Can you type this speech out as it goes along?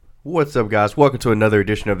What's up, guys? Welcome to another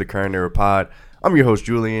edition of the Current Era Pod. I'm your host,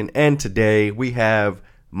 Julian, and today we have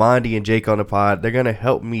Mondi and Jake on the pod. They're going to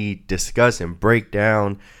help me discuss and break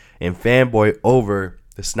down and fanboy over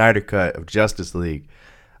the Snyder Cut of Justice League.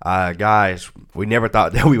 Guys, we never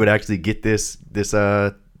thought that we would actually get this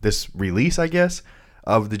release, I guess,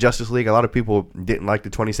 of the Justice League. A lot of people didn't like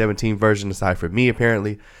the 2017 version, aside from me,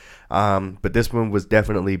 apparently. But this one was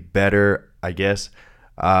definitely better, I guess.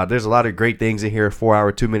 There's a lot of great things in here.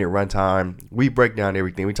 4-hour, 2-minute runtime. We break down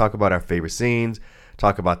everything. We talk about our favorite scenes,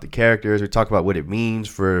 talk about the characters, we talk about what it means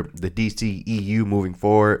for the DC EU moving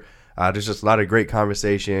forward. There's just a lot of great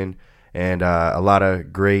conversation and a lot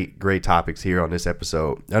of great topics here on this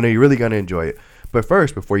episode. I know you're really going to enjoy it. But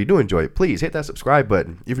first, before you do enjoy it, please hit that subscribe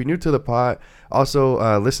button. If you're new to the pod, also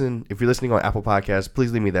if you're listening on Apple Podcasts,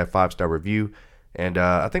 please leave me that 5-star review. And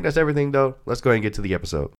I think that's everything, though. Let's go ahead and get to the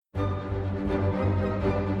episode.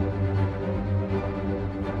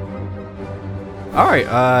 All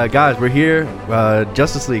right, guys, we're here.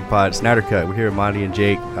 Justice League pod, Snyder Cut. We're here with Mondi and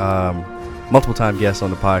Jake, multiple time guests on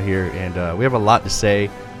the pod here, and we have a lot to say.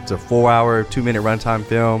 It's a 4-hour, 2-minute runtime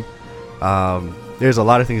film. There's a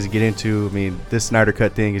lot of things to get into. I mean, this Snyder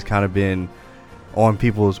Cut thing has kind of been on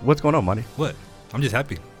people's. What's going on, Mondi? What? I'm just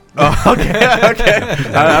happy. Oh, okay.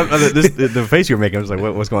 The face you're making, I was like,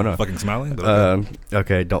 what's going on? Fucking smiling. But okay.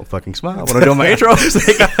 Okay, don't fucking smile when I do my intro.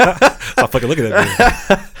 Stop fucking looking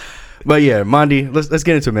at me. But yeah, Mondi, let's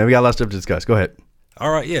get into it, man. We got a lot of stuff to discuss. Go ahead. All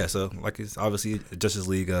right, yeah. So, like, it's obviously a Justice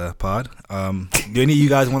League pod. Do any of you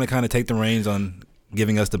guys want to kind of take the reins on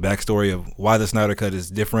giving us the backstory of why the Snyder Cut is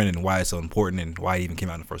different and why it's so important and why it even came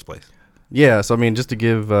out in the first place? Yeah, so I mean, just to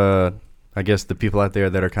give, I guess, the people out there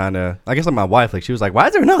that are kind of, I guess like my wife, like she was like, why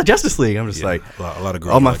is there another Justice League? I'm just like, a lot of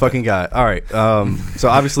girls. Oh my like fucking God. All right. So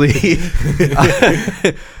obviously,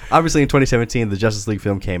 obviously in 2017, the Justice League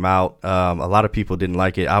film came out. A lot of people didn't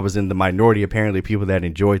like it. I was in the minority, apparently, people that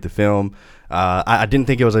enjoyed the film. I didn't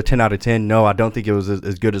think it was a 10 out of 10. No, I don't think it was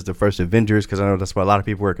as good as the first Avengers, because I know that's what a lot of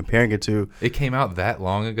people were comparing it to. It came out that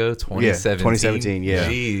long ago, 2017? Yeah, 2017, yeah.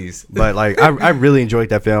 Jeez. But like, I really enjoyed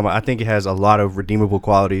that film. I think it has a lot of redeemable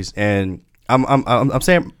qualities, and I'm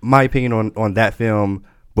saying my opinion on that film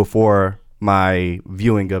before my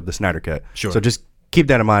viewing of the Snyder Cut. Sure. So just keep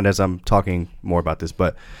that in mind as I'm talking more about this.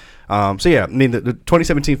 But so yeah, I mean, the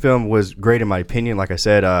 2017 film was great in my opinion. Like I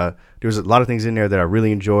said, there was a lot of things in there that I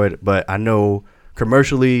really enjoyed, but I know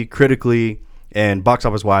commercially, critically, and box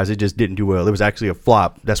office wise, it just didn't do well. It was actually a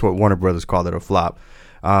flop. That's what Warner Brothers called it, a flop.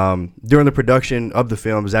 During the production of the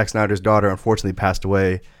film, Zack Snyder's daughter unfortunately passed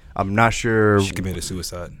away. I'm not sure. She committed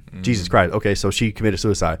suicide. Jesus Christ. Okay, so she committed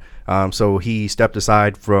suicide. So he stepped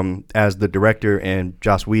aside as the director, and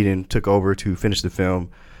Joss Whedon took over to finish the film.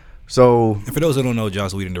 So, and for those who don't know,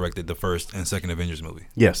 Joss Whedon directed the first and second Avengers movie.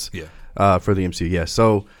 Yes. Yeah. For the MCU, yes.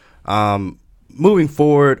 So, moving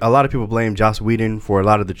forward, a lot of people blame Joss Whedon for a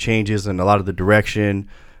lot of the changes and a lot of the direction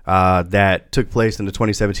that took place in the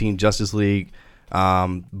 2017 Justice League.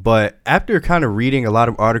 But after kind of reading a lot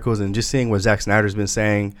of articles and just seeing what Zack Snyder's been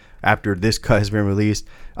saying after this cut has been released,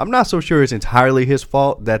 I'm not so sure it's entirely his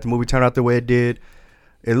fault that the movie turned out the way it did.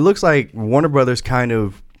 It looks like Warner Brothers kind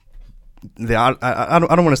of, I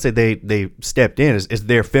don't want to say they stepped in. It's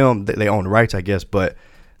their film that they own the rights, I guess, but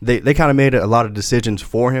they kind of made a lot of decisions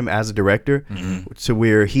for him as a director, to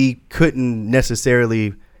where he couldn't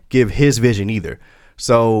necessarily give his vision either.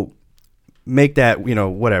 So make that,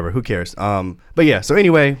 whatever, who cares? But yeah, so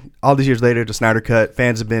anyway, all these years later, the Snyder Cut,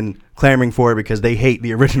 fans have been clamoring for it because they hate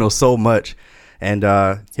the original so much. And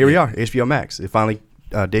here we are, HBO Max. It finally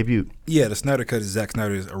debuted. Yeah, the Snyder Cut is Zack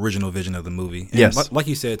Snyder's original vision of the movie. And yes. Like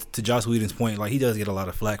you said, to Joss Whedon's point, like, he does get a lot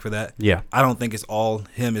of flack for that. Yeah. I don't think it's all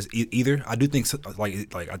him either. I do think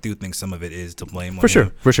I do think some of it is to blame on for sure,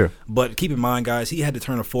 him. For sure. But keep in mind, guys, he had to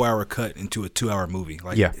turn a 4-hour cut into a 2-hour movie.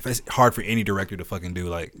 Like, yeah. If it's hard for any director to fucking do.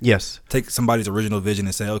 Like, yes, take somebody's original vision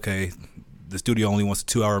and say, okay, the studio only wants a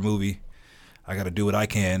 2-hour movie. I got to do what I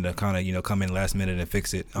can to kind of, come in last minute and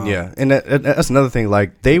fix it. Yeah, and that's another thing.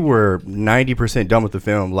 Like, they were 90% done with the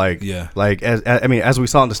film. Like, yeah. Like as we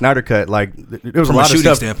saw in the Snyder Cut, like there was from a lot of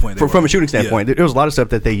stuff from a shooting standpoint. Yeah. There was a lot of stuff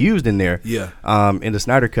that they used in there. Yeah. In the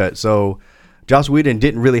Snyder Cut, so Joss Whedon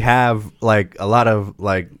didn't really have like a lot of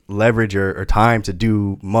like leverage or time to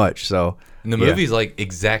do much. So. And the movie's like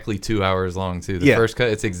exactly 2 hours long too. The first cut,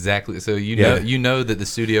 it's exactly so you know that the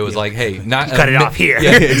studio was like, hey, not cut it off here.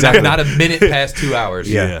 Yeah, exactly. Not a minute past 2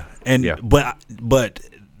 hours. Yeah. And but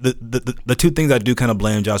the two things I do kind of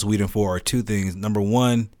blame Joss Whedon for are two things. Number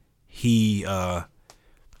one, he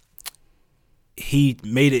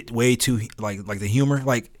made it way too like the humor.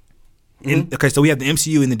 Like Okay, so we have the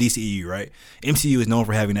MCU and the DCEU, right? MCU is known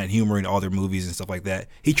for having that humor in all their movies and stuff like that.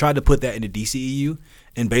 He tried to put that in the DCEU,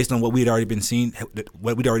 and based on what we'd already seen from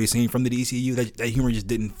the DCEU, that humor just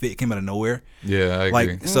didn't fit. It came out of nowhere. Yeah, I agree.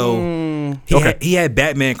 Like, so he had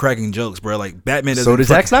Batman cracking jokes, bro. Like Batman doesn't. So did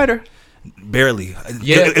Zack Snyder. Barely.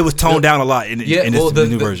 Yeah, it was toned down a lot in this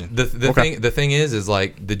new version. The thing is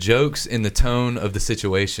like the jokes in the tone of the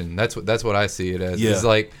situation. That's what I see it as. Yeah. It's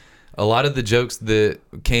like a lot of the jokes that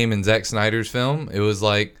came in Zack Snyder's film. It was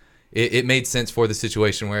like it made sense for the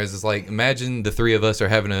situation. Whereas it's like, imagine the three of us are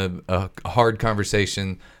having a hard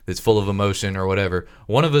conversation that's full of emotion or whatever.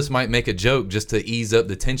 One of us might make a joke just to ease up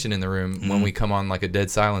the tension in the room when we come on like a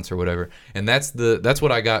dead silence or whatever. And that's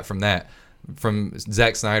what I got from that. From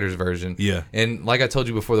Zack Snyder's version. Yeah. And like I told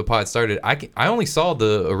you before the pod started, I only saw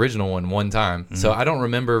the original one time. So I don't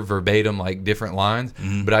remember verbatim like different lines,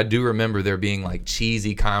 but I do remember there being like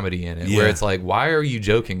cheesy comedy in it where it's like, why are you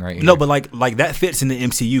joking right here? No, but like that fits in the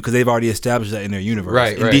MCU because they've already established that in their universe.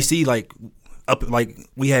 Right. In DC, like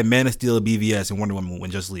we had Man of Steel, BVS, and Wonder Woman when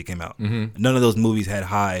Justice League came out. None of those movies had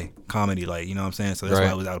high comedy, like, you know what I'm saying? So that's why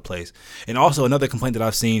it was out of place. And also another complaint that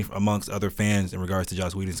I've seen amongst other fans in regards to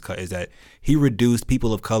Joss Whedon's cut is that he reduced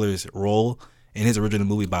people of color's role in his original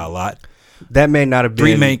movie by a lot. That may not have been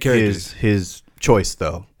three main characters. His choice,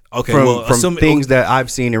 though. Okay, from things that I've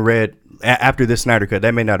seen and read after this Snyder cut,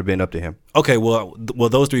 that may not have been up to him. Okay, well,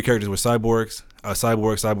 those three characters were Cyborg's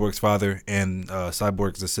father, and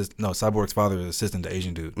Cyborg's father's assistant, the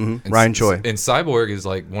Asian dude, Ryan Choi. And Cyborg is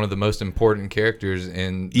like one of the most important characters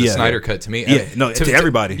in the Snyder cut to me. To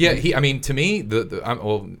everybody. To me,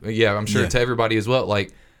 I'm sure to everybody as well.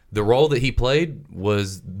 Like, the role that he played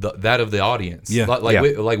was that of the audience.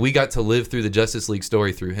 We got to live through the Justice League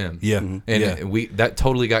story through him. That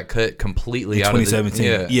totally got cut completely out of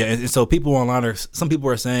 2017. And so people online some people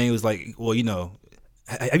are saying it was like, well, you know,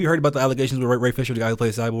 have you heard about the allegations with Ray Fisher, the guy who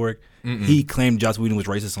plays Cyborg? He claimed Joss Whedon was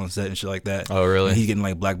racist on set and shit like that. Oh, really? And he's getting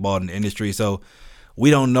like blackballed in the industry. So we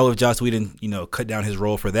don't know if Joss Whedon, cut down his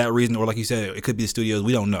role for that reason, or like you said, it could be the studios.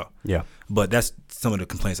 We don't know. Yeah. But that's some of the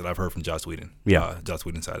complaints that I've heard from Joss Whedon. Joss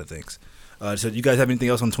Whedon's side of things. So do you guys have anything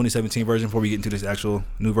else on the 2017 version before we get into this actual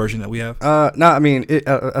new version that we have? No, I mean,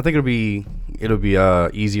 I think it'll be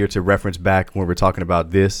easier to reference back when we're talking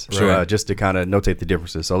about this, just to kind of notate the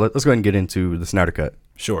differences. So let's go ahead and get into the Snyder cut.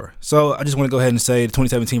 Sure. So I just want to go ahead and say the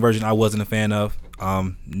 2017 version I wasn't a fan of.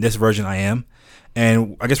 This version I am.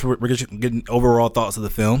 And I guess we're just getting overall thoughts of the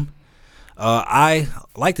film. I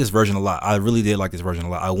like this version a lot. I really did like this version a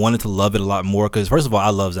lot. I wanted to love it a lot more because, first of all, I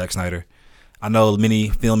love Zack Snyder. I know many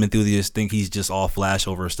film enthusiasts think he's just all flash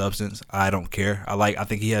over substance. I don't care. I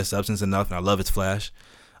think he has substance enough, and I love his flash.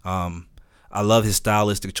 I love his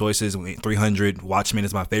stylistic choices. 300, Watchmen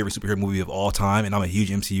is my favorite superhero movie of all time, and I'm a huge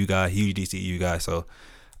MCU guy, huge DCEU guy, so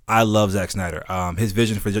I love Zack Snyder. His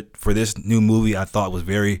vision for this new movie I thought was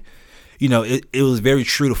very... it was very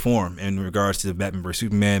true to form in regards to Batman vs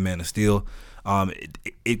Superman, Man of Steel.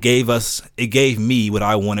 It gave me what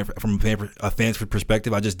I wanted from a fan's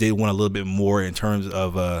perspective. I just did want a little bit more in terms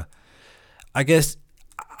of, I guess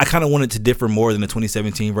I kind of wanted to differ more than the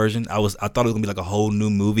 2017 version. I thought it was gonna be like a whole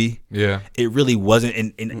new movie. Yeah, it really wasn't.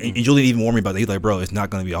 And Julian even warned me about that. He's like, bro, it's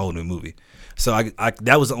not gonna be a whole new movie. So I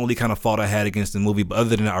that was the only kind of fault I had against the movie. But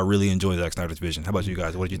other than that, I really enjoyed Zack Snyder's vision. How about you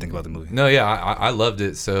guys? What did you think about the movie? No, yeah, I loved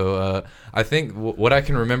it. So I think what I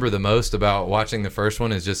can remember the most about watching the first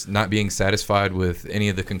one is just not being satisfied with any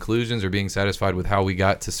of the conclusions or being satisfied with how we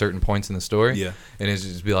got to certain points in the story. Yeah, and it's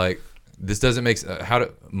just be like, this doesn't make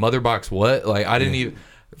Mother Box what? Like, I didn't even.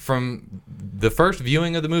 From the first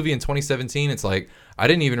viewing of the movie in 2017, it's like I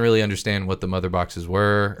didn't even really understand what the mother boxes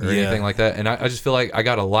were or anything like that. And I just feel like I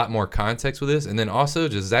got a lot more context with this. And then also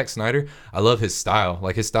just Zack Snyder, I love his style.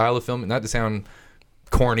 Like his style of film, not to sound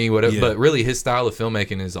corny, whatever, but really his style of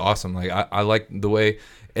filmmaking is awesome. Like I like the way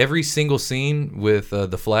every single scene with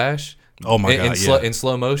the Flash. Oh my God! In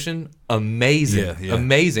slow motion, amazing,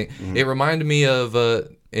 amazing. Mm-hmm. It reminded me of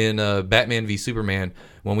in Batman v Superman.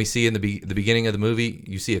 When we see in the beginning of the movie,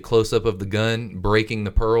 you see a close up of the gun breaking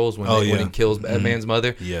the pearls when he kills Batman's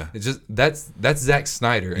mother. Yeah, it's just that's Zack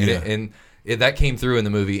Snyder, and that came through in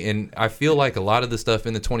the movie. And I feel like a lot of the stuff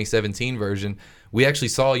in the 2017 version, we actually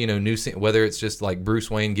saw new whether it's just like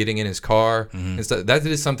Bruce Wayne getting in his car and stuff. That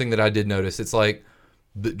is something that I did notice. It's like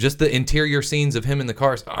just the interior scenes of him in the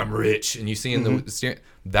car. I'm rich, and you see in the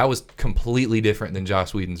that was completely different than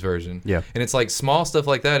Joss Whedon's version. Yeah, and it's like small stuff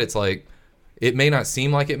like that. It's like. It may not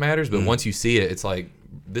seem like it matters, but once you see it, it's like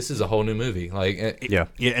this is a whole new movie. Like, yeah.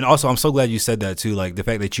 And also, I'm so glad you said that too. Like the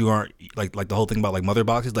fact that you aren't like the whole thing about like mother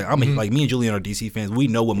boxes. Like like me and Julian are DC fans. We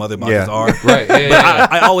know what mother boxes are, right?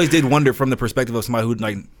 I always did wonder from the perspective of somebody who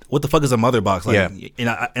like, what the fuck is a mother box? Like,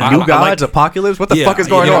 New Gods, Apocalypse. What the fuck is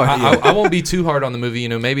going on? I won't be too hard on the movie.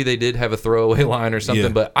 Maybe they did have a throwaway line or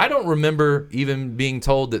something, but I don't remember even being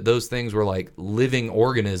told that those things were like living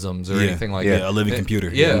organisms or anything like that. Yeah, a living computer.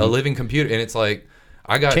 A living computer, and it's like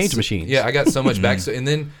I got change machines. Yeah, I got so much backstory, and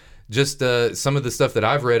then just some of the stuff that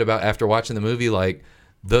I've read about after watching the movie, like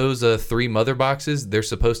those 3 mother boxes, they're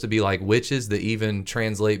supposed to be like witches that even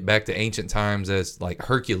translate back to ancient times as like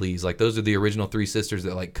Hercules. Like those are the original 3 sisters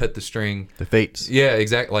that like cut the string. The Fates. Yeah,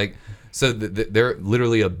 exactly. Like so they're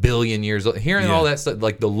literally 1 billion years old. Hearing all that stuff,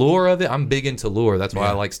 like the lore of it, I'm big into lore. That's why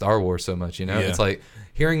I like Star Wars so much. It's like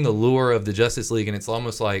hearing the lore of the Justice League, and it's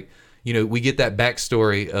almost like we get that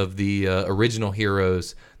backstory of the original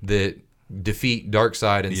heroes that defeat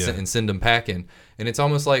Darkseid and send them packing. And it's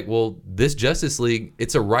almost like, well, this Justice League,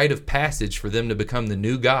 it's a rite of passage for them to become the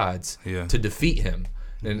new gods to defeat him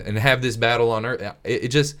and have this battle on Earth. It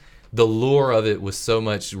just, the lore of it was so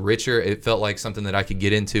much richer. It felt like something that I could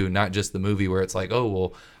get into, not just the movie where it's like, oh,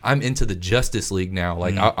 well, I'm into the Justice League now.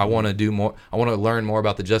 Like, I want to do more. I want to learn more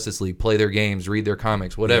about the Justice League, play their games, read their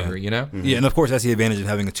comics, whatever, Yeah, and of course, that's the advantage of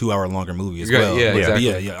having a 2-hour longer movie as well. Yeah,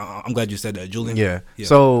 exactly. Yeah, I'm glad you said that, Julian. Yeah.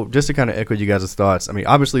 So, just to kind of echo you guys' thoughts, I mean,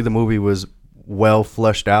 obviously, the movie was well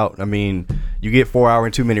flushed out. I mean, you get 4-hour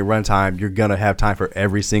and 2-minute runtime, you're gonna have time for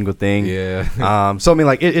every single thing. So I mean,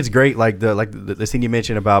 like it's great. Like the scene you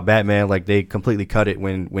mentioned about Batman, like they completely cut it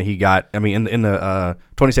when he got. I mean, in the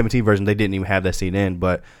 2017 version, they didn't even have that scene in.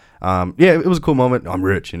 But it was a cool moment. I'm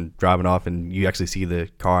rich and driving off, and you actually see the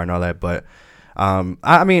car and all that. But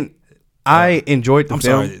I mean, I enjoyed the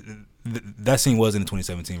film. Sorry. That scene was in the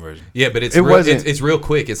 2017 version. Yeah, but it's real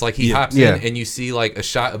quick. It's like he hops in and you see like a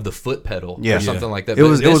shot of the foot pedal or something like that. It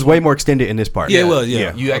was way more extended in this part. Yeah, it was.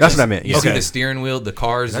 Yeah. You actually, that's what I meant. You see the steering wheel, the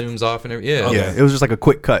car zooms off and everything. Yeah. It was just like a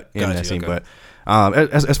quick cut in that scene. But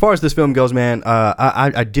as far as this film goes, man,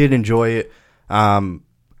 I did enjoy it.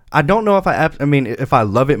 I don't know if if I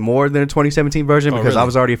love it more than the 2017 version because I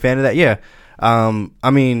was already a fan of that. Yeah. I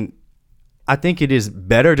mean, I think it is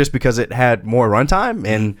better just because it had more runtime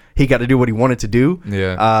and he got to do what he wanted to do.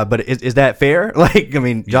 Yeah. But is that fair? Like, I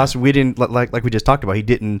mean, Joss Whedon, like we just talked about, he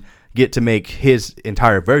didn't get to make his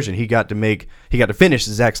entire version. He got to finish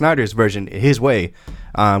Zack Snyder's version his way,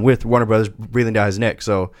 with Warner Brothers breathing down his neck.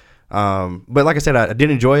 So, but like I said, I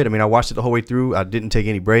did enjoy it. I mean, I watched it the whole way through. I didn't take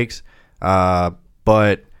any breaks.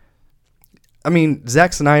 But I mean,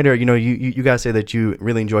 Zack Snyder, you guys say that you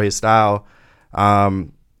really enjoy his style.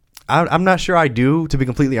 I'm not sure I do, to be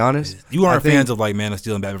completely honest. You aren't fans of like Man of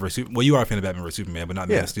Steel and Batman vs Superman. Well, you are a fan of Batman vs Superman, but not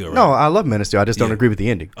Man of Steel, right? No, I love Man of Steel. I just don't agree with the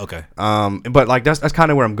ending. Okay. But like that's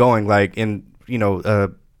kind of where I'm going. Like,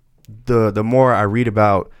 the more I read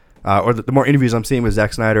about, or the more interviews I'm seeing with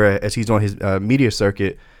Zack Snyder as he's on his media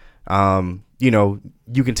circuit,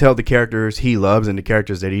 you can tell the characters he loves and the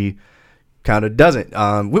characters that he kind of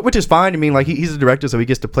doesn't, which is fine. I mean, like he's a director, so he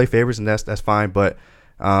gets to play favorites, and that's fine. But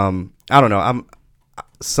I don't know.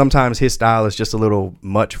 Sometimes his style is just a little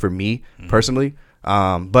much for me personally.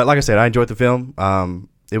 But like I said, I enjoyed the film.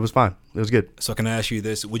 It was fine. It was good. So can I ask you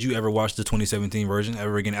this? Would you ever watch the 2017 version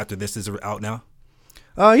ever again after this is out now?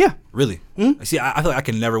 Yeah. Really? Mm-hmm. See, I feel like I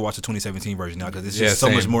can never watch the 2017 version now because it's just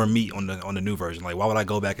so much more meat on the new version. Like, why would I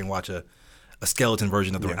go back and watch a skeleton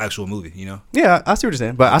version of the actual movie, Yeah, I see what you're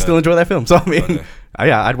saying, but I still enjoy that film. So, I mean,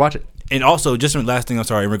 I'd watch it. And also, just last thing, I'm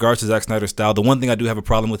sorry, in regards to Zack Snyder's style, the one thing I do have a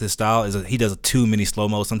problem with his style is that he does too many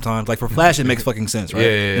slow-mo sometimes. Like, for Flash, it makes fucking sense, right?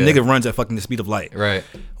 Yeah. The nigga runs at fucking the speed of light. Right.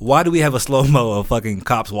 Why do we have a slow-mo of fucking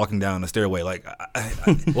cops walking down the stairway? Like,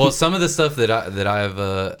 well, some of the stuff that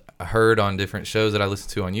I've heard on different shows that I listen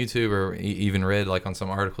to on YouTube or even read, like, on some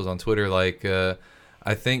articles on Twitter, like,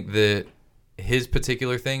 I think that his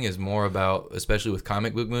particular thing is more about, especially with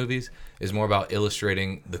comic book movies, is more about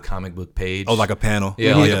illustrating the comic book page. Oh, like a panel.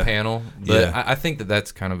 Yeah, like a panel. But I think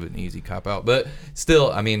that's kind of an easy cop-out. But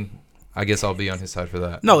still, I mean, I guess I'll be on his side for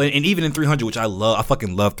that. No, and even in 300, which I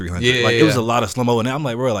fucking love 300. It was a lot of slow-mo, and I'm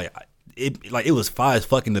like, bro, like, it was fine as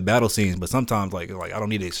fucking the battle scenes, but sometimes like I don't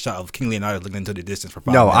need a shot of King Leonidas looking into the distance for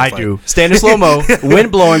 5 minutes. No, I do. Stand in slow mo,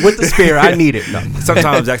 wind blowing with the spear. I need it. No.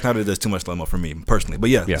 Sometimes Zack Snyder does too much slow mo for me personally, but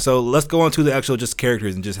yeah. So let's go on to the actual just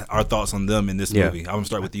characters and just our thoughts on them in this movie. I'm gonna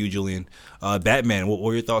start with you, Julian. Batman. What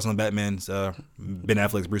were your thoughts on Batman's Ben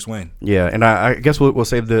Affleck's Bruce Wayne? Yeah, and I guess we'll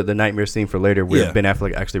save the nightmare scene for later, where Ben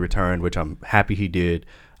Affleck actually returned, which I'm happy he did.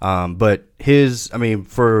 But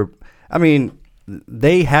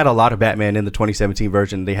they had a lot of Batman in the 2017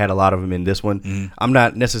 version. They had a lot of them in this one. I'm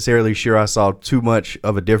not necessarily sure I saw too much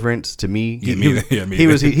of a difference to me. He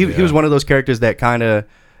was one of those characters that kind of,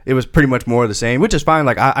 it was pretty much more of the same, which is fine.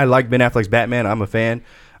 Like I like Ben Affleck's Batman. I'm a fan.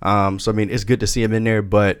 So I mean, it's good to see him in there.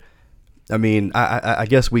 But I mean, I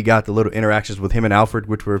guess we got the little interactions with him and Alfred,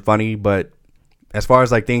 which were funny. But as far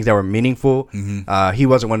as like things that were meaningful, he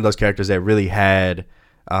wasn't one of those characters that really had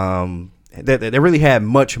that really had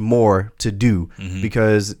much more to do,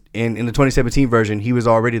 because in the 2017 version, he was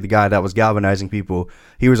already the guy that was galvanizing people.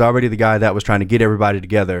 He was already the guy that was trying to get everybody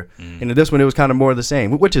together. And in this one, it was kind of more of the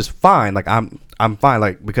same, which is fine. Like I'm fine,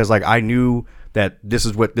 like, because like I knew that this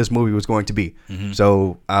is what this movie was going to be.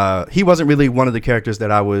 So he wasn't really one of the characters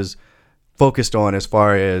that I was focused on as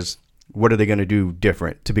far as what are they going to do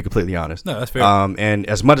different, to be completely honest. No, that's fair. And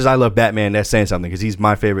as much as I love Batman, that's saying something, because he's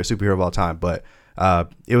my favorite superhero of all time. But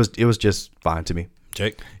it was just fine to me.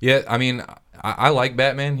 Jake? Yeah, I mean, I like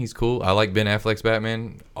Batman. He's cool. I like Ben Affleck's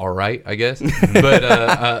Batman. All right, I guess.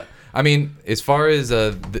 But I mean, as far as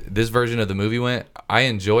this version of the movie went, I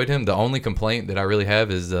enjoyed him. The only complaint that I really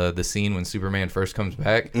have is the scene when Superman first comes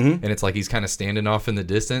back, and it's like he's kind of standing off in the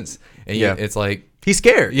distance, and it's like he's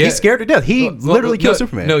scared. Yeah. He's scared to death. He literally killed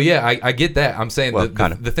Superman. No, yeah, I get that. I'm saying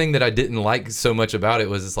the thing that I didn't like so much about it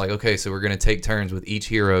was it's like, okay, so we're gonna take turns with each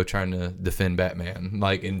hero trying to defend Batman,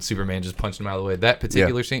 like, and Superman just punched him out of the way. That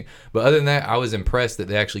particular scene. But other than that, I was impressed that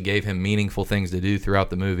they actually gave him meaningful things to do throughout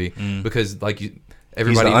the movie, because like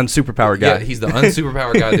everybody, he's the unsuperpowered guy. Yeah, he's the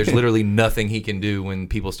unsuperpowered guy. There's literally nothing he can do when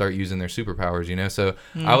people start using their superpowers, you know. So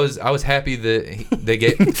I was happy that they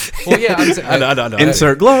get. Well, yeah, no.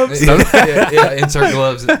 Insert gloves. Yeah, insert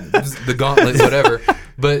gloves, the gauntlet, whatever.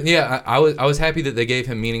 But yeah, I was happy that they gave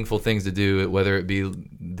him meaningful things to do, whether it be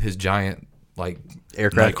his giant like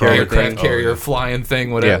aircraft carrier flying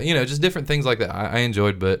thing, whatever. You know, just different things like that. I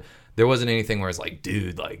enjoyed, but there wasn't anything where it's like,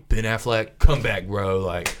 dude, like Ben Affleck, come back, bro.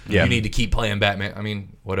 Like, you need to keep playing Batman. I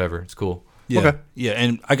mean, whatever. It's cool. Yeah. Okay. Yeah.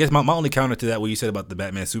 And I guess my only counter to that, what you said about the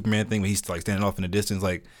Batman Superman thing, when he's like standing off in the distance,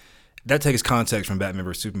 like that takes context from Batman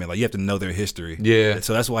vs Superman. Like you have to know their history. Yeah.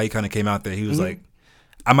 So that's why he kind of came out there. He was like,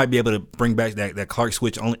 I might be able to bring back that Clark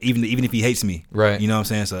switch, only even if he hates me. Right. You know what I'm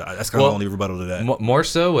saying? So that's kind of the only rebuttal to that. More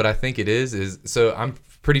so, what I think it is so I'm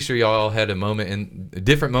pretty sure y'all had a moment in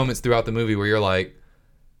different moments throughout the movie where you're like,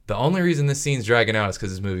 the only reason this scene's dragging out is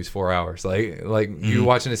because this movie's 4 hours. Like you're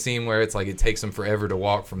watching a scene where it's like it takes them forever to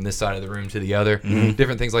walk from this side of the room to the other,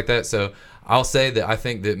 different things like that. So I'll say that I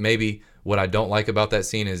think that maybe what I don't like about that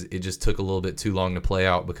scene is it just took a little bit too long to play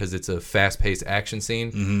out, because it's a fast-paced action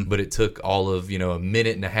scene, but it took all of, a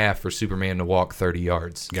minute and a half for Superman to walk 30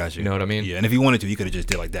 yards. Gotcha. You know what I mean? Yeah, and if you wanted to, you could have just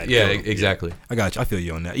did like that. Yeah, exactly. Yeah. I got you. I feel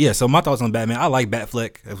you on that. Yeah, so my thoughts on Batman, I like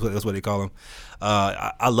Batfleck. That's what they call him.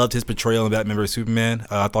 I loved his portrayal in Batman vs Superman.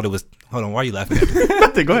 I thought it was. Hold on, why are you laughing at me?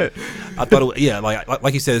 Nothing. Go ahead. I thought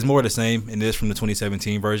like you said, it's more of the same in this from the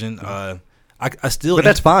 2017 version. I still, but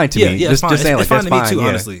that's fine to me. Yeah, just saying, it's like, fine that's to me too. fine,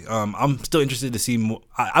 Honestly, I'm still interested to see more.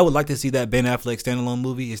 I would like to see that Ben Affleck standalone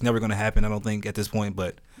movie. It's never going to happen, I don't think, at this point.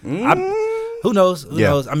 But who knows? Who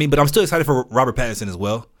knows? I mean, but I'm still excited for Robert Pattinson as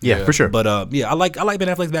well. Yeah, for sure. But I like Ben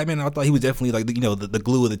Affleck's Batman. I thought he was definitely like the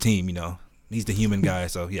glue of the team. He's the human guy,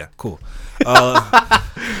 so yeah, cool.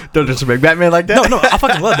 Don't disrespect Batman like that. No, I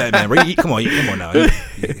fucking love Batman, bro. Come on now.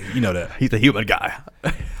 You know that. He's the human guy.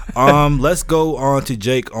 Let's go on to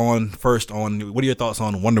Jake first on what are your thoughts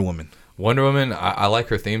on Wonder Woman? Wonder Woman, I like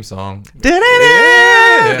her theme song.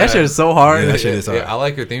 That shit is so hard. Yeah, that shit is hard. I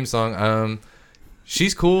like her theme song.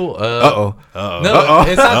 She's cool. No,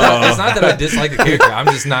 it's not that I dislike the character. I'm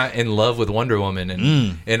just not in love with Wonder Woman,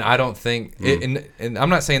 and I don't think. And I'm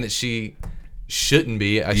not saying that she shouldn't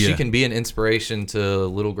be. She can be an inspiration to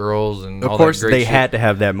little girls and all that great shit. Of course, they had to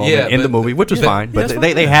have that moment in the movie, which was fine. But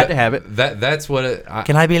they had to have it. That's what.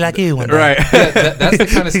 Can I be like you? Right. That's the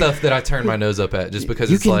kind of stuff that I turn my nose up at, just because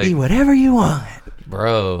you can be whatever you want,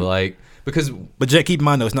 bro. Like. But Jake, keep in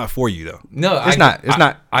mind though, it's not for you though. No, it's not. It's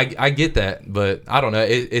not. I get that, but I don't know.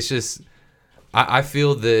 It's just I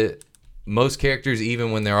feel that most characters,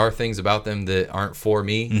 even when there are things about them that aren't for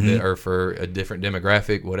me, that are for a different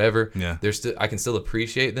demographic, whatever, I can still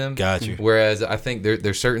appreciate them. Got you. Whereas I think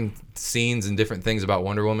there's certain scenes and different things about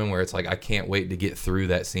Wonder Woman where it's like I can't wait to get through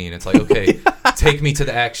that scene. It's like, okay, take me to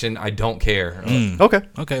the action. I don't care.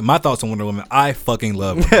 Okay. My thoughts on Wonder Woman. I fucking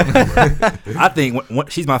love Wonder Woman, bro. I think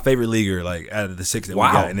she's my favorite leaguer, like out of the 6 that we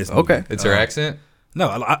got in this movie. Okay, it's her accent. No,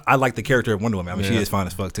 I like the character of Wonder Woman. I mean, she is fine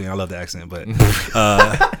as fuck too. I love the accent, but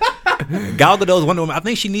Gal Gadot's Wonder Woman. I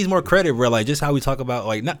think she needs more credit, bro. Like just how we talk about,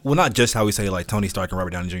 like not just how we say like Tony Stark and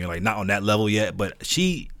Robert Downey Jr. Like not on that level yet, but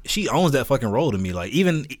she owns that fucking role to me. Like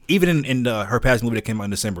even in her past movie that came out in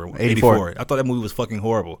December '84, I thought that movie was fucking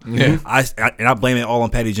horrible. Yeah. I blame it all on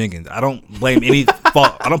Patty Jenkins. I don't blame any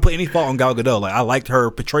fault. I don't put any fault on Gal Gadot. Like I liked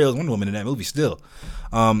her portrayal as Wonder Woman in that movie still.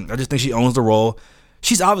 I just think she owns the role.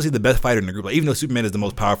 She's obviously the best fighter in the group. Like even though Superman is the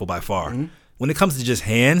most powerful by far, when it comes to just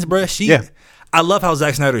hands, bro, I love how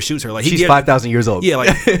Zack Snyder shoots her. Like she's 5,000 years old. Yeah,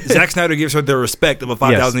 like Zack Snyder gives her the respect of a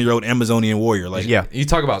 5,000-year-old Amazonian warrior. Like, you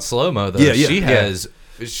talk about slow mo though. Yeah,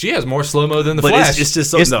 she has more slow mo than the Flash. It's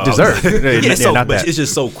just so deserved. It's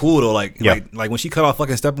just so cool though. Like when she cut off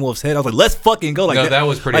fucking Steppenwolf's head, I was like, let's fucking go. Like that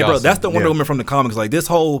was pretty awesome. Bro, that's the Wonder Woman from the comics. Like this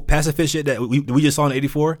whole pacifist shit that we just saw in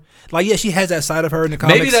 '84. Like she has that side of her in the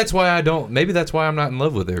comics. Maybe that's why I'm not in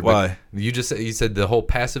love with her. Why? You said the whole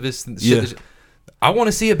pacifist shit. Yeah. I want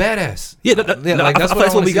to see a badass. Yeah,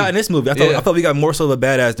 that's what we got in this movie. I thought we got more so of a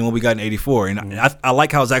badass than what we got in '84. And I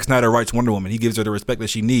like how Zack Snyder writes Wonder Woman. He gives her the respect that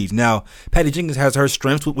she needs. Now, Patty Jenkins has her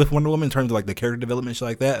strengths with Wonder Woman in terms of like the character development, shit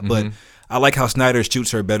like that. But I like how Snyder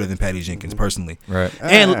shoots her better than Patty Jenkins personally. Right.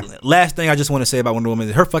 And last thing I just want to say about Wonder Woman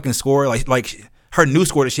is her fucking score, like her new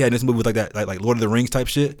score that she had in this movie with like that, like Lord of the Rings type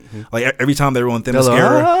shit. Like every time they were on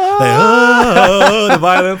Themyscira, the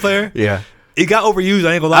violin player. Yeah. It got overused.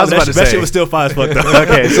 I ain't gonna lie. I was about to say that shit was still fire as fuck though.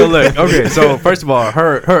 Okay, so first of all,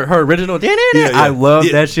 her original, I love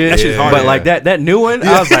that shit. That shit's hard. But like that new one,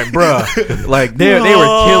 I was like, bruh, like they were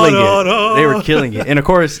killing it. They were killing it. And of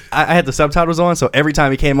course, I had the subtitles on, so every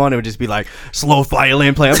time he came on, it would just be like slow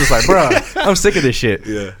violin play. I'm just like, bruh, I'm sick of this shit.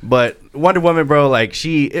 Yeah. But Wonder Woman, bro, like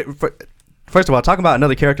first of all, talking about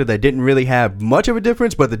another character that didn't really have much of a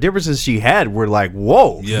difference, but the differences she had were like,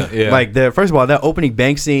 whoa. Yeah. Like first of all, that opening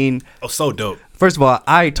bank scene. Oh, so dope. First of all,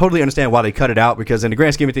 I totally understand why they cut it out because in the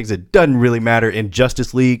grand scheme of things, it doesn't really matter in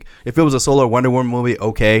Justice League. If it was a solo Wonder Woman movie,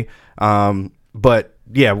 okay. But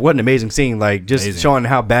yeah, what an amazing scene. Like just showing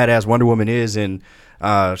how badass Wonder Woman is, and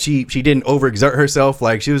she didn't overexert herself.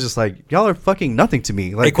 Like she was just like, y'all are fucking nothing to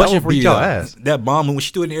me. Like, hey, question for you, y'all ass. That bomb when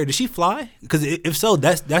she threw it in the air, did she fly? Because if so,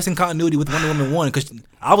 that's in continuity with Wonder Woman 1. Because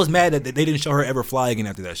I was mad that they didn't show her ever fly again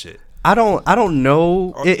after that shit. I don't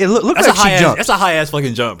know. It looked like she jumped. That's a high ass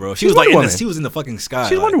fucking jump, bro. She was like she was in the fucking sky.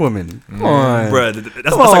 She's Wonder Woman. Come on, bro.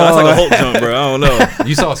 That's like a Hulk jump, bro. I don't know.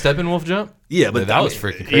 You saw a Steppenwolf jump? Yeah, but that was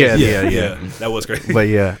freaking crazy. Yeah. That was crazy. But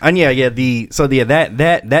yeah, and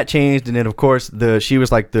that changed, and then of course she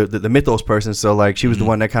was like the mythos person. So like she was the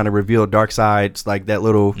one that kind of revealed Darkseid's like that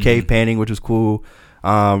little cave painting, which was cool.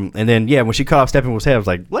 And then when she cut off Steppenwolf's head, I was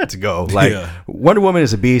like, let's go. Like Wonder Woman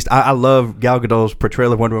is a beast. I love Gal Gadot's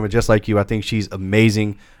portrayal of Wonder Woman just like you. I think she's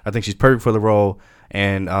amazing. I think she's perfect for the role.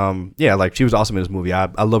 And like she was awesome in this movie.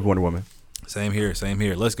 I loved Wonder Woman. Same here.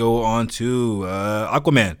 Let's go on to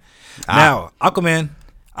Aquaman. Now, Aquaman,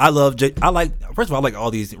 first of all, I like all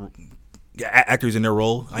these actors in their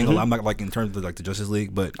role. I'm not like in terms of like the Justice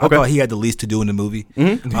League, but I thought he had the least to do in the movie.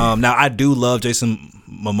 Now I do love Jason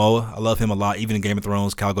Momoa. I love him a lot. Even in Game of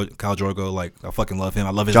Thrones, Khal Drogo, like I fucking love him. I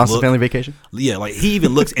love his Johnson's look. Family Vacation. Yeah, like he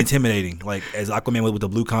even looks intimidating. Like as Aquaman with the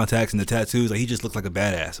blue contacts and the tattoos, like he just looks like a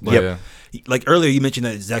badass. But like earlier, you mentioned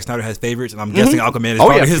that Zack Snyder has favorites, and I'm guessing Aquaman is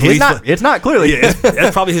probably his least. It's not clearly. Yeah,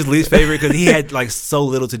 that's probably his least favorite because he had like so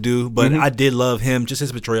little to do. But I did love him, just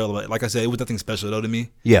his portrayal. But like I said, it was nothing special though to me.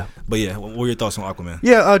 Yeah. But yeah, what were your thoughts on Aquaman?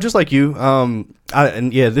 Yeah, just like you.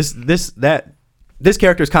 This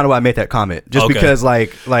character is kind of why I made that comment, just because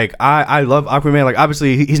like I love Aquaman. Like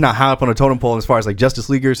obviously he's not high up on the totem pole as far as like Justice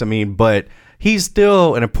Leaguers. I mean, but he's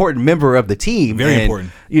still an important member of the team. Very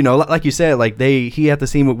important. You know, like you said, like he had the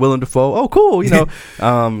scene with Willem Dafoe. Oh, cool. You know,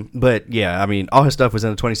 but yeah, I mean, all his stuff was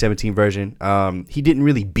in the 2017 version. He didn't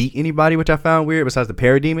really beat anybody, which I found weird. Besides the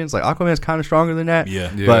parademons, like Aquaman's kind of stronger than that.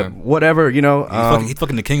 Yeah. But whatever, you know. He's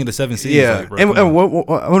fucking the king of the seven seas. Yeah. Like, bro, and I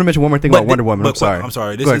want to mention one more thing about Wonder Woman. I'm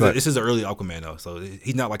sorry. This is an early Aquaman though, so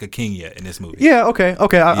he's not like a king yet in this movie. Yeah. Okay.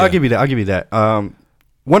 I'll give you that.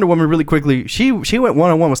 Wonder Woman, really quickly, she went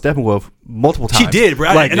one-on-one with Steppenwolf multiple times. She did,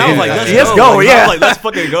 bro. Like, and I was like, let's go. Like, yeah. I was like, let's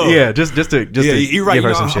fucking go. Yeah, just to you're right. give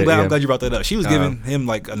her some shit. I'm glad you brought that up. She was giving him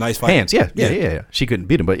like a nice fight. Hands, yeah. She couldn't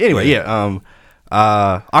beat him, but anyway,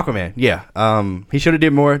 Aquaman, he should have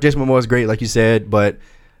did more. Jason Momoa is great, like you said, but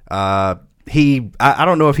I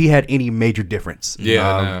don't know if he had any major difference.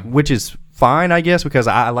 Which is fine, I guess, because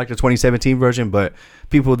I like the 2017 version, but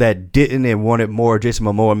people that didn't and wanted more Jason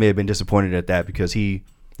Momoa may have been disappointed at that because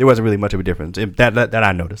there wasn't really much of a difference that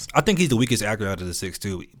I noticed. I think he's the weakest actor out of the six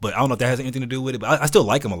too, but I don't know if that has anything to do with it. But I still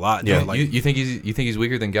like him a lot. Yeah, like, you think he's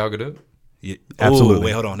weaker than Gal Gadot? Yeah, absolutely.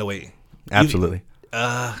 Wait, hold on, no wait. Absolutely.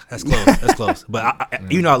 That's close. That's close. But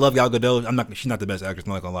you know, I love Gal Gadot. She's not the best actress.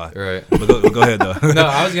 I'm not gonna lie. Right. But go ahead though. No,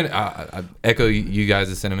 I was gonna I echo you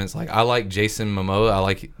guys' sentiments. Like, I like Jason Momoa. I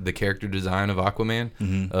like the character design of Aquaman.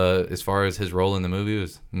 Mm-hmm. As far as his role in the movie, it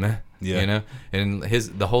was meh. Yeah. You know, and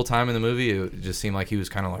the whole time in the movie, it just seemed like he was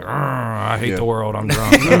kind of like, I hate the world. I'm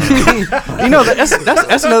drunk. You know,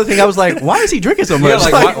 that's another thing. I was like, why is he drinking so much? Yeah,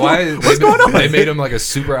 like why what's going on? They made him like a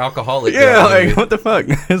super alcoholic. Yeah, like what the fuck?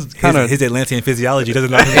 It's kind of his Atlantean physiology doesn't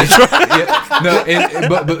know.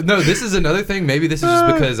 but no, this is another thing. Maybe this is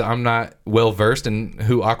just because I'm not well versed in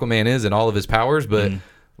who Aquaman is and all of his powers, but.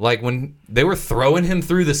 Like when they were throwing him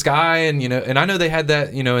through the sky, and and I know they had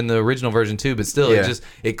that in the original version too, but still,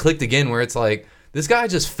 it clicked again where it's like this guy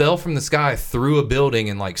just fell from the sky through a building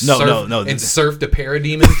and like surfed a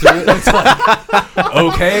parademon through it. It's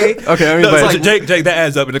like okay. I mean, but Jake, that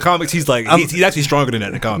adds up. In the comics, he's like he's actually stronger than that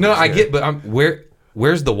in the comics. No, I get, but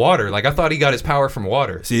where's the water? Like, I thought he got his power from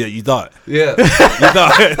water. See, you thought. Yeah. You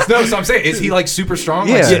thought. No, so I'm saying, is he like super strong?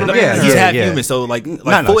 Yeah. Like Superman? He's half human, so like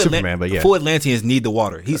not Superman, but full Atlanteans need the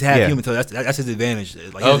water. He's half human, so that's his advantage.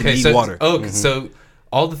 Like, he doesn't need water. So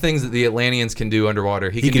all the things that the Atlanteans can do underwater,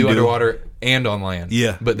 he can do underwater and on land.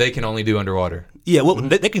 Yeah. But they can only do underwater. Yeah, well,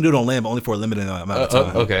 they can do it on land, but only for a limited amount of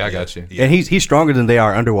time. Okay, I got you. Yeah. And he's stronger than they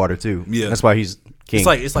are underwater too. Yeah, that's why he's king.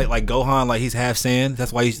 It's like Gohan, like he's half sand.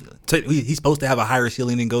 That's why he's supposed to have a higher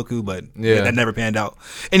ceiling than Goku, but that never panned out.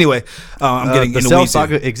 Anyway, I'm getting into Cell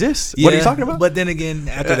Saga exists. Yeah, what are you talking about? But then again,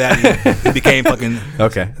 after that, he became fucking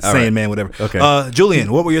Saiyan Man, whatever. Okay,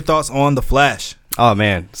 Julian, what were your thoughts on the Flash? Oh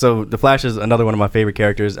man, so the Flash is another one of my favorite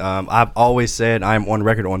characters. I've always said, I'm on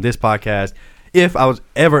record on this podcast, if I was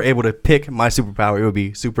ever able to pick my superpower, it would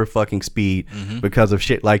be super fucking speed because of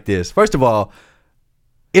shit like this. First of all,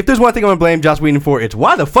 if there's one thing I'm gonna blame Joss Whedon for, it's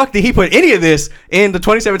why the fuck did he put any of this in the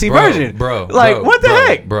 2017 version? What the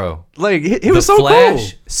heck? Bro. Like, it was so cool. The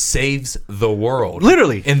Flash saves the world.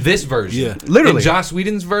 Literally. In this version. Yeah. Literally. In Joss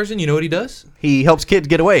Whedon's version, you know what he does? He helps kids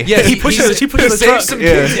get away. Yeah, he pushes saves truck. some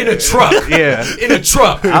kids in a truck. In a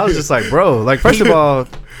truck. I was just like, bro, like, first of all,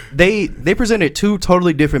 they presented two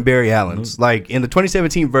totally different Barry Allens. Like, in the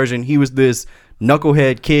 2017 version, he was this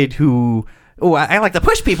knucklehead kid who... Oh, I like to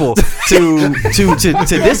push people to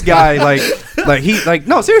this guy,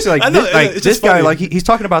 no, seriously, this guy, like, he's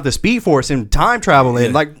talking about the Speed Force and time travel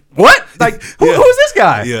and like, what? Like, who's this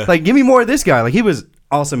guy? Yeah. Like, give me more of this guy. Like, he was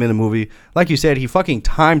awesome in the movie. Like you said, he fucking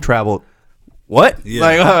time traveled. What?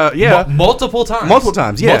 Yeah. Like, multiple times. Yeah.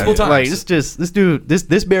 Multiple times. Like, this dude,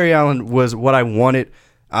 this Barry Allen was what I wanted.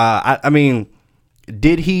 I mean,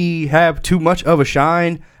 did he have too much of a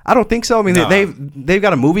shine? I don't think so. I mean, they've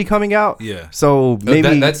got a movie coming out. Yeah. So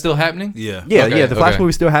maybe that's still happening. Yeah. The Flash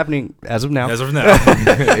movie's still happening as of now.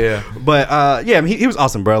 Yeah. But he was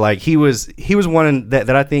awesome, bro. Like, he was one that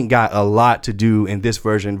I think got a lot to do in this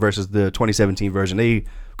version versus the 2017 version. They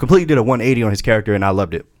completely did a 180 on his character, and I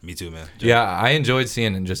loved it. Me too, man. Yeah, I enjoyed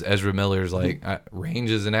seeing just Ezra Miller's range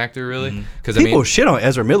as an actor, really. Because people shit on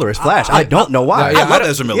Ezra Miller as Flash. I don't know why. I love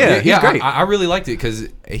Ezra Miller. Yeah, he's great. I really liked it because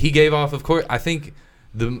he gave off. Of course, I think.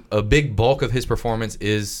 A big bulk of his performance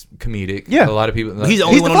is comedic. Yeah, a lot of people. He's the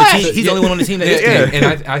only one on the team. He's the only one on the team that is comedic.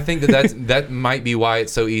 And I think that might be why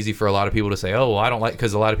it's so easy for a lot of people to say, "Oh, well, I don't like,"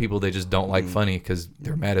 because a lot of people they just don't like funny because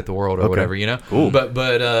they're mad at the world or whatever, you know. Cool. But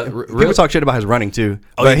people talk shit about his running too.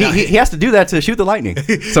 But he has to do that to shoot the lightning.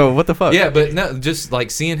 So what the fuck? Yeah, but no, just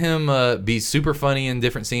like seeing him be super funny in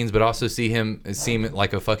different scenes, but also see him seem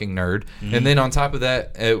like a fucking nerd. And then on top of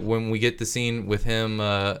that, when we get the scene with him.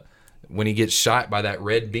 When he gets shot by that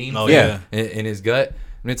red beam in his gut.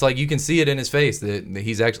 And it's like you can see it in his face that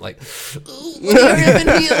he's actually like,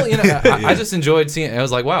 I just enjoyed seeing it. I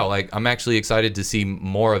was like, wow, like I'm actually excited to see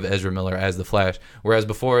more of Ezra Miller as the Flash. Whereas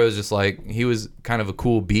before it was just like he was kind of a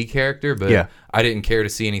cool B character, but I didn't care to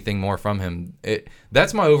see anything more from him.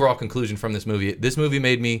 That's my overall conclusion from this movie. This movie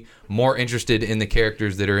made me more interested in the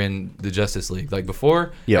characters that are in the Justice League. Like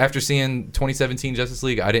before, after seeing 2017 Justice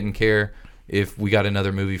League, I didn't care if we got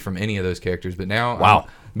another movie from any of those characters, but now,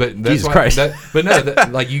 but that's Jesus Christ.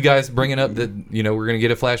 Like you guys bringing up that we're gonna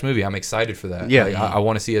get a Flash movie. I'm excited for that. Yeah, like, I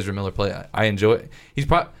want to see Ezra Miller play. I enjoy it.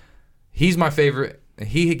 He's my favorite.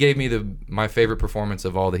 He gave me my favorite performance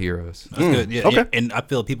of all the heroes. That's good. Yeah, okay. And I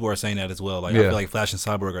feel people are saying that as well. Like I feel like Flash and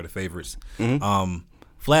Cyborg are the favorites.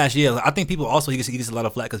 Flash, I think people also he gets a lot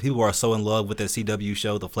of flack because people are so in love with the CW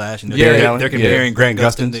show, The Flash, and they're comparing Grant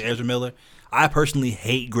Gustin to Ezra Miller. I personally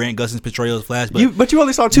hate Grant Gustin's portrayal as Flash, but you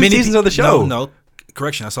only saw 2 seasons of the show. No,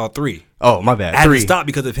 correction, I saw 3. Oh, my bad. I had 3. to stop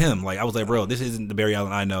because of him. Like I was like, bro, this isn't the Barry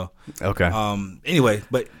Allen I know. Okay. Anyway,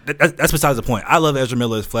 but that's besides the point. I love Ezra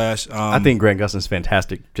Miller as Flash. I think Grant Gustin's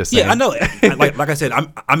fantastic. Just saying. Yeah, I know. like I said,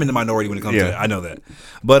 I'm in the minority when it comes to it. I know that.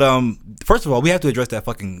 But first of all, we have to address that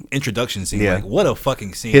fucking introduction scene. Yeah. Like, what a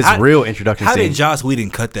fucking scene. His real introduction scene. scene. How did Joss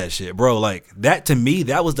Whedon cut that shit, bro? Like that to me,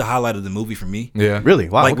 that was the highlight of the movie for me. Yeah. Really?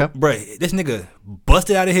 Wow. Like, okay. bro, this nigga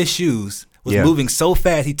busted out of his shoes. Was moving so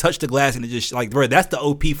fast, he touched the glass and it just like, bro, that's the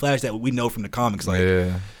OP Flash that we know from the comics. Like,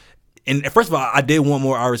 yeah. And first of all, I did want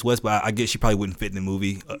more Iris West, but I guess she probably wouldn't fit in the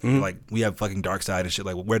movie. Like we have fucking Darkseid and shit.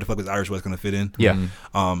 Like where the fuck is Iris West gonna fit in? Yeah.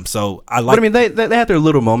 So I like. But I mean, they had their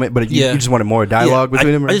little moment, but you just wanted more dialogue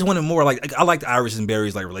between them. I just wanted more. Like I liked Iris and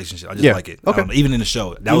Barry's like relationship. I just like it. Okay. Even in the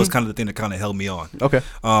show, that was kind of the thing that kind of held me on. Okay.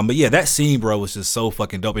 But yeah, that scene, bro, was just so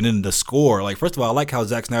fucking dope. And then the score, like first of all, I like how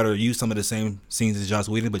Zack Snyder used some of the same scenes as Joss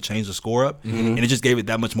Whedon, but changed the score up, and it just gave it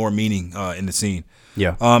that much more meaning in the scene.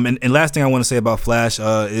 Yeah. And last thing I want to say about Flash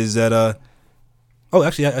is that oh,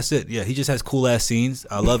 actually, that's it. Yeah, he just has cool ass scenes.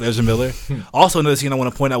 I love Ezra Miller. Also, another scene I want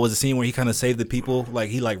to point out was the scene where he kind of saved the people. Like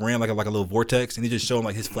he like ran like a little vortex, and he just showed him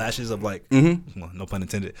like his flashes of like, well, no pun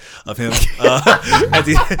intended, of him as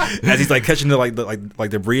he's like catching the like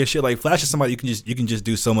debris and shit. Like Flash is somebody you can just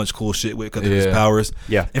do so much cool shit with because of his powers.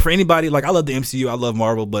 Yeah. And for anybody like I love the MCU, I love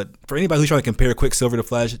Marvel, but for anybody who's trying to compare Quicksilver to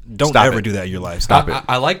Flash, don't ever do that in your life. Stop it.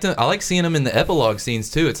 I like seeing him in the epilogue scenes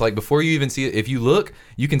too. It's like before you even see it, if you look,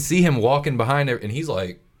 you can see him walking behind it, and he's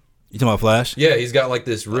like. You talking about Flash? Yeah, he's got like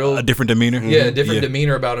this real a different demeanor. Yeah, a different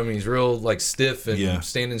demeanor about him. He's real like stiff and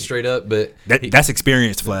standing straight up. But that's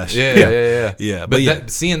experienced Flash. Yeah.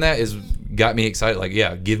 But seeing that is got me excited. Like,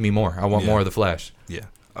 yeah, give me more. I want more of the Flash. Yeah.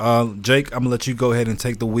 Jake, I'm gonna let you go ahead and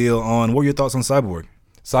take the wheel on. What are your thoughts on Cyborg?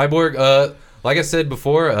 Cyborg, like I said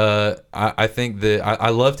before, I think that I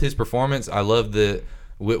loved his performance. I love that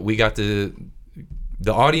we got to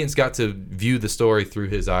the audience got to view the story through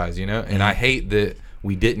his eyes, you know. And I hate that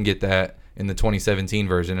we didn't get that in the 2017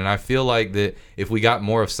 version, and I feel like that if we got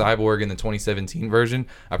more of Cyborg in the 2017 version,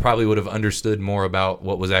 I probably would have understood more about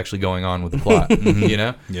what was actually going on with the plot. You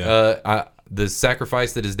know, the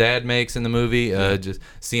sacrifice that his dad makes in the movie, just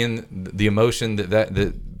seeing the emotion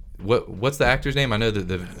that what's the actor's name? I know that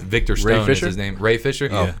the Victor Stone is his name, Ray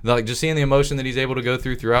Fisher. Like just seeing the emotion that he's able to go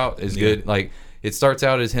throughout is good. Like. It starts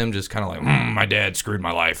out as him just kind of like, my dad screwed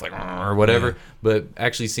my life, like, or whatever. But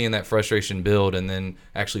actually seeing that frustration build and then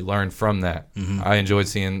actually learn from that. I enjoyed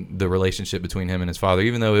seeing the relationship between him and his father,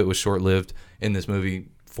 even though it was short-lived in this movie,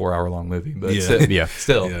 4-hour-long movie. But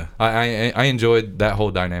still, I enjoyed that whole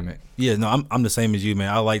dynamic. Yeah, no, I'm the same as you,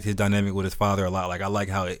 man. I liked his dynamic with his father a lot. Like I like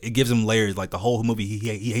how it gives him layers. Like the whole movie,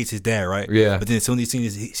 he hates his dad, right? Yeah. But then as soon as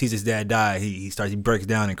he sees his dad die, he breaks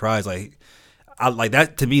down and cries like. I like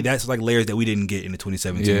that. To me, that's like layers that we didn't get in the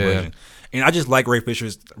 2017 version. And I just like Ray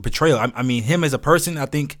Fisher's portrayal. I mean, him as a person, I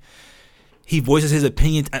think he voices his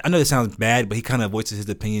opinion. I know this sounds bad, but he kind of voices his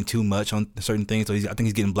opinion too much on certain things. So I think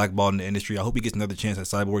he's getting blackballed in the industry. I hope he gets another chance at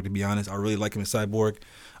Cyborg, to be honest. I really like him as Cyborg.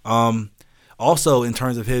 Also, in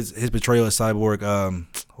terms of his portrayal as Cyborg,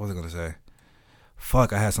 what was I going to say?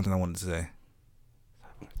 Fuck, I had something I wanted to say.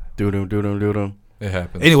 Do-dum. It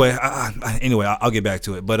happens. Anyway, I'll get back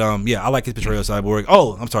to it. But I like his portrayal of Cyborg.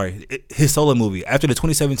 Oh, I'm sorry, his solo movie. After the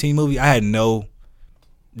 2017 movie, I had no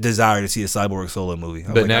desire to see a Cyborg solo movie.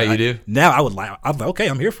 But like, now you do? Now I would like. I'm like, okay,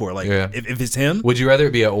 I'm here for it. Like, if it's him, would you rather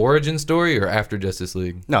it be an origin story or after Justice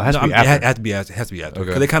League? No, it has to be after. It has to be after.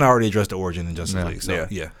 Because they kind of already addressed the origin in Justice League. So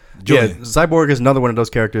Cyborg is another one of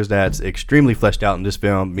those characters that's extremely fleshed out in this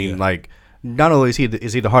film. I mean, like, not only is he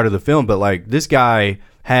the heart of the film, but like this guy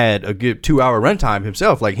had a good 2-hour runtime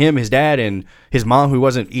himself. Like him, his dad, and his mom, who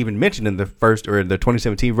wasn't even mentioned in the first or the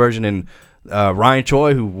 2017 version, and Ryan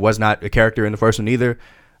Choi, who was not a character in the first one either.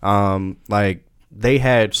 Like they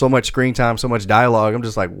had so much screen time, so much dialogue. I'm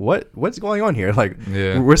just like, what's going on here? Like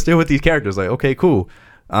we're still with these characters. Like, okay, cool.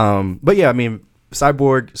 But yeah, I mean,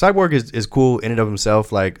 Cyborg is cool in and of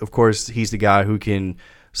himself. Like, of course, he's the guy who can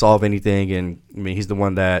solve anything, and I mean, he's the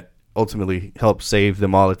one that ultimately helped save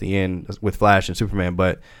them all at the end with Flash and Superman.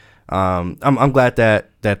 But I'm glad that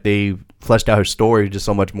they fleshed out his story just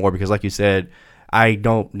so much more, because like you said, I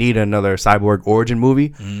don't need another Cyborg origin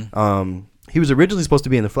movie. He was originally supposed to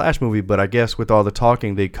be in the Flash movie, but I guess with all the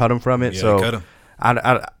talking, they cut him from it. So cut him.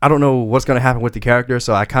 I don't know what's going to happen with the character,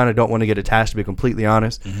 so I kind of don't want to get attached, to be completely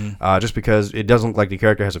honest, just because it doesn't look like the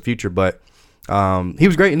character has a future. But he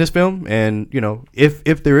was great in this film, and you know,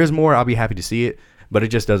 if there is more, I'll be happy to see it. But it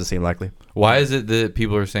just doesn't seem likely. Why is it that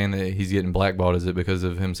people are saying that he's getting blackballed? Is it because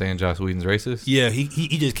of him saying Joss Whedon's racist? Yeah,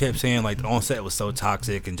 he just kept saying like the on-set was so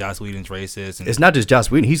toxic and Joss Whedon's racist. And it's not just Joss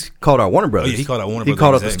Whedon. He's called out Warner Brothers. Oh, yeah, he called out Warner Brothers. He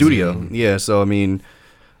called out the studio. Yeah, so I mean,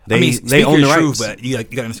 They they own the rights. But you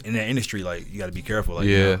got in that industry, like you got to be careful. Like,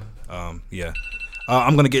 Yeah. Yeah.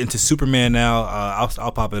 I'm gonna get into Superman now.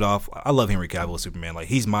 I'll pop it off. I love Henry Cavill as Superman. Like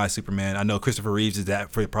he's my Superman. I know Christopher Reeves is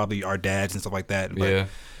that for probably our dads and stuff like that. But Yeah.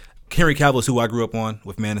 Henry Cavill is who I grew up on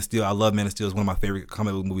with Man of Steel. I love Man of Steel. It's one of my favorite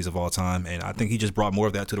comic book movies of all time, and I think he just brought more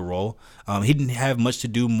of that to the role. He didn't have much to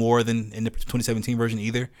do more than in the 2017 version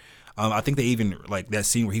either. I think they even like that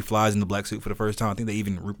scene where he flies in the black suit for the first time. I think they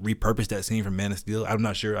even repurposed that scene from Man of Steel. I'm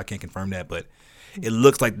not sure. I can't confirm that, but it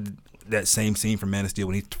looks like that same scene from Man of Steel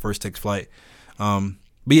when he first takes flight. But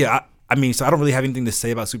yeah, I mean, so I don't really have anything to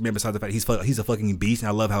say about Superman besides the fact he's a fucking beast, and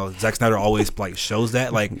I love how Zack Snyder always like shows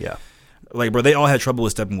that. Like, Yeah. like bro, they all had trouble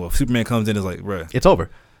with Steppenwolf. Superman comes in and is like, bro, It's over.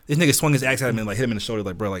 this nigga swung his axe at him and like hit him in the shoulder.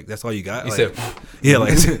 Like, bro, like that's all you got. He Like, said, yeah,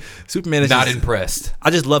 like Superman is not just, impressed. I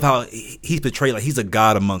just love how he's portrayed like he's a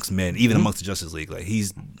god amongst men, even amongst the Justice League. Like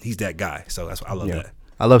he's that guy. So that's I love that.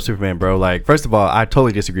 I love Superman, bro. Like, first of all, I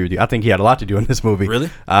totally disagree with you. I think he had a lot to do in this movie.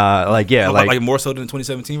 Really? Like more so than the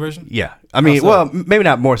 2017 version. yeah. I mean, so? well, maybe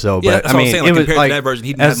not more so, Yeah, but that's I what I'm mean, saying. it Like, was compared like to that version,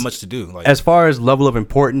 he didn't have much to do. Like, as far as level of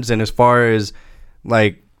importance and as far as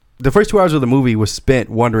like the first 2 hours of the movie was spent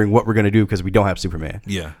wondering what we're gonna do because we don't have Superman.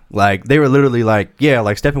 yeah, Like they were literally like, yeah,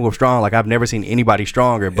 like Steppenwolf strong. Like I've never seen anybody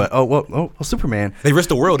stronger. But well, Superman. they risked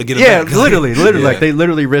the world to get him Yeah, back. literally, Yeah. like they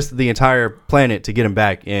literally risked the entire planet to get him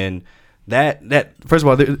back. And that first of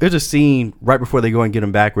all, there's a scene right before they go and get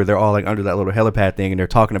him back where they're all like under that little helipad thing and they're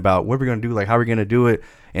talking about what we're gonna do, like how we're gonna do it.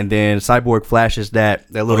 And then Cyborg flashes that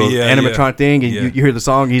little animatronic thing, and you hear the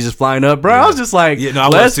song. He's just flying up, bro. I was just like, Yeah, no, I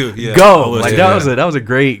was let's too. Yeah, I go! was Like too, that was a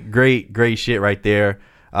great shit right there.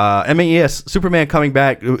 I mean, yes, Superman coming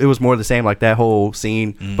back, it was more the same, like that whole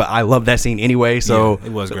scene. But I love that scene anyway. So Yeah,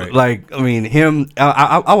 it was great. Like, I mean, him,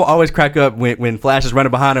 I will always crack up when Flash is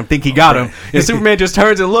running behind him, think he got him, and Superman just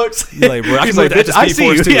turns and looks. You're like, bro, I he's can like, look at bitch, the I Speed see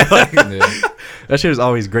you. Force too. Yeah. Like, Yeah. That shit is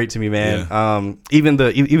always great to me, man. Yeah. Even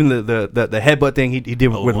the headbutt thing he did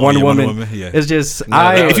with Wonder Woman. Yeah. It's just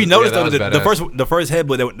that if you notice that was though, badass. the first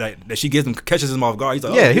headbutt that she gives him catches him off guard. He's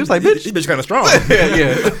like, Yeah, he was like, bitch. this bitch kind of strong.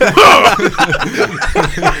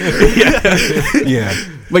 Yeah.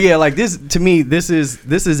 But yeah, like this to me, this is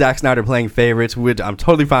Zack Snyder playing favorites, which I'm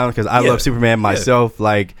totally fine with because I love Superman myself.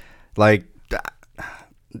 Like,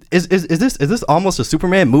 is this almost a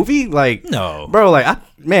Superman movie? Like, No. bro. Like,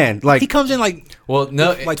 like He comes in like Well,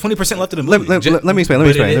 no, like 20% left of the movie. let me explain.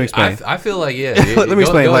 I feel like Let me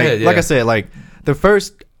explain. Go Like, ahead, like yeah. I said, like the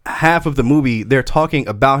first half of the movie, they're talking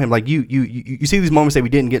about him. Like you see these moments that we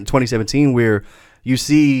didn't get in 2017, where you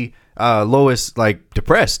see Lois like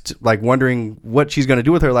depressed, like wondering what she's gonna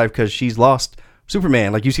do with her life because she's lost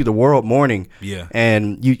Superman. Like you see the world mourning, Yeah.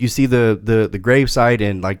 and you see the gravesite,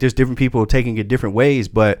 and like there's different people taking it different ways,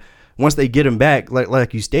 but once they get him back,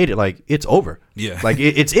 like you stated, like it's over. Yeah. Like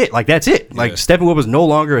it's it. Like that's it. Like Yeah. Steppenwolf is no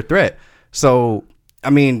longer a threat. So I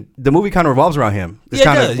mean, the movie kind of revolves around him. It's Yeah, it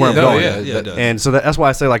kind does. of where I'm Yeah, going. yeah, it does. And so that's why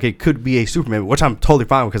I say like it could be a Superman, which I'm totally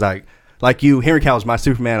fine with because I like you. Henry Cavill is my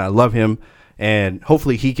Superman. I love him, and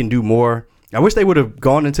hopefully he can do more. I wish they would have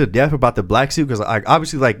gone into depth about the black suit because like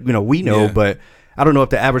obviously like we know, Yeah. but I don't know if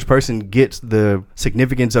the average person gets the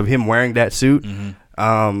significance of him wearing that suit.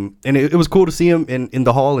 And it was cool to see him in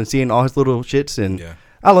the hall and seeing all his little shits. And Yeah.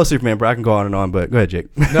 I love Superman, bro. I can go on and on, but go ahead, Jake.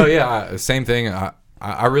 No, yeah, same thing.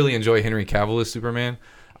 I really enjoy Henry Cavill as Superman.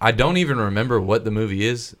 I don't even remember what the movie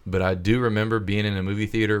is, but I do remember being in a movie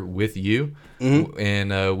theater with you,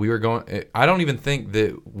 and we were going. I don't even think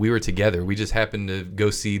that we were together. We just happened to go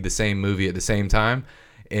see the same movie at the same time,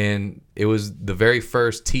 and it was the very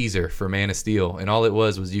first teaser for Man of Steel, and all it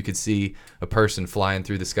was you could see a person flying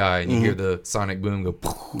through the sky, and you hear the sonic boom go.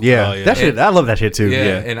 Yeah, Oh, yeah. that shit. I love that shit too. Yeah,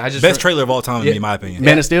 Yeah, and I just Best trailer of all time, Yeah. in my opinion.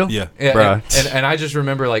 Man of Steel. Yeah. Yeah, Bruh. and I just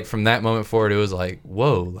remember like from that moment forward, it was like,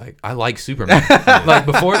 whoa, like I like Superman. Like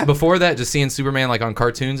before that, just seeing Superman like on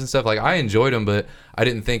cartoons and stuff, like I enjoyed him, but I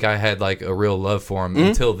didn't think I had like a real love for him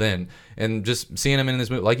until then. And just seeing him in this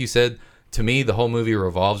movie, like you said, to me the whole movie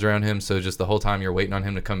revolves around him. So just the whole time you're waiting on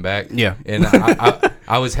him to come back. Yeah. And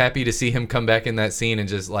I was happy to see him come back in that scene and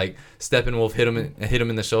just like Steppenwolf hit him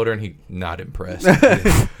in the shoulder, and he not impressed.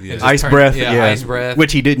 And just Ice turned- breath. yeah, Yeah, ice breath.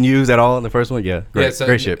 which he didn't use at all in the first one. Yeah, great, so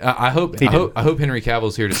great shit. I hope He did. I hope Henry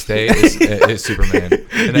Cavill's here to stay as Superman.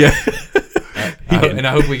 And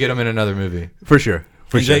I hope we get him in another movie. For sure.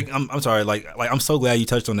 For And sure. Jake, I'm sorry. Like I'm so glad you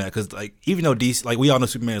touched on that because like even though DC, like we all know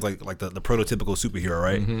Superman is like the prototypical superhero,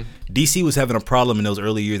 right? DC was having a problem in those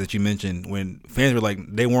early years that you mentioned when fans were like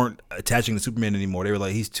they weren't attaching to Superman anymore. They were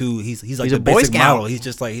like he's like He's the a Boy basic Scout. model. He's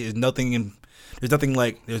just like there's nothing there's nothing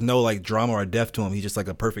like there's no like drama or depth to him. He's just like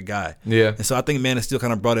a perfect guy. Yeah. And so I think Man of Steel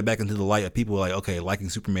kind of brought it back into the light of people like, okay, liking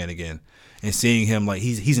Superman again, and seeing him like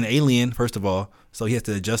he's an alien first of all, so he has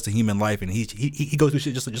to adjust to human life, and he goes through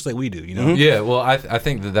shit just like we do, you know. Yeah, well, I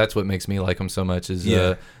think that's what makes me like him so much is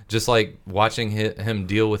just like watching him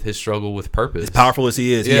deal with his struggle with purpose. As powerful as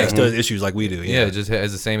he is, he still has issues like we do. Yeah, just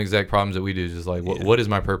has the same exact problems that we do. Just like what is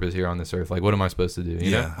my purpose here on this earth? Like what am I supposed to do?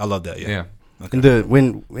 You know? I love that. Yeah. Okay. And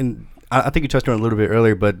when I think you touched on it a little bit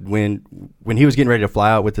earlier, but when he was getting ready to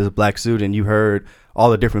fly out with his black suit, and you heard all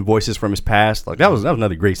the different voices from his past, like that was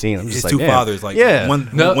another great scene. I'm just his two fathers, like one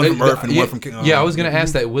from Earth and one from. I was gonna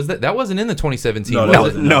ask that wasn't in the 2017?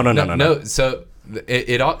 No. So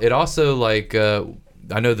it also like.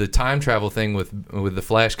 I know the time travel thing with the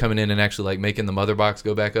Flash coming in and actually like making the mother box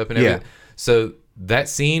go back up and everything. So that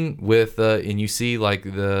scene with and you see like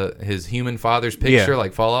his human father's picture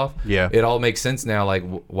like fall off. Yeah, it all makes sense now, like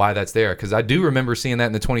why that's there. Because I do remember seeing that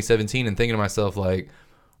in the 2017 and thinking to myself like,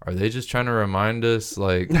 are they just trying to remind us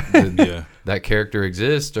like that character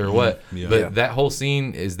exists or what? Yeah. But that whole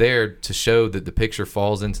scene is there to show that the picture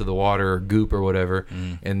falls into the water or goop or whatever,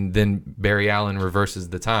 and then Barry Allen reverses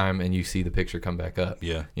the time and you see the picture come back up.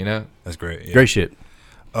 Yeah, you know, that's great. Yeah. Great shit.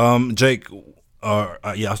 Jake,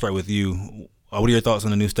 I'll start with you. What are your thoughts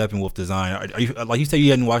on the new Steppenwolf design? Are you, like you said, you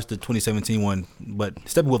hadn't watched the 2017 one, but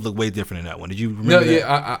Steppenwolf looked way different in that one. Did you remember that?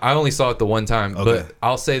 Yeah, I only saw it the one time. Okay. But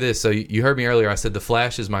I'll say this. So you heard me earlier. I said the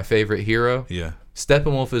Flash is my favorite hero. Yeah.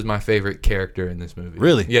 Steppenwolf is my favorite character in this movie.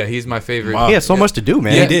 Really? Yeah, he's my favorite. Wow. He has so much to do,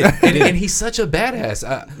 man. Yeah, he did. and he's such a badass.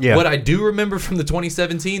 What I do remember from the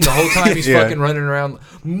 2017, the whole time he's fucking running around,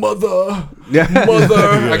 mother.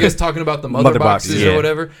 I guess talking about the mother boxes or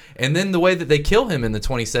whatever. And then the way that they kill him in the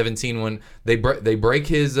 2017 when they break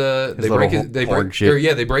his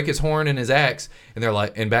they break his horn and his axe, and they're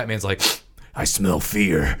like, and Batman's like, I smell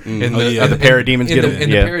fear. And the parademons get him.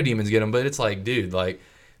 And the parademons get him. But it's like, dude, like.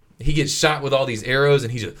 He gets shot with all these arrows,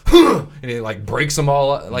 and he just and he like breaks them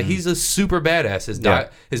all. Like he's a super badass.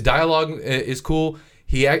 His dialogue is cool.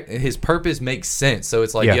 His purpose makes sense. So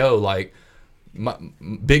it's like, yo, like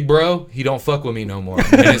big bro, he don't fuck with me no more.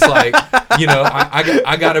 And it's like, you know,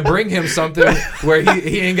 I got to bring him something where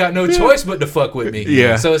he ain't got no choice but to fuck with me.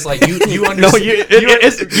 Yeah. So it's like you understand.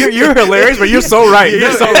 You're hilarious, but you're so right.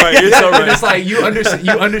 You're so right. You're so right. It's like you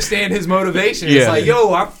understand his motivation. It's like,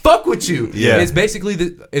 yo, I fuck with you. Yeah. It's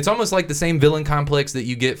basically it's almost like the same villain complex that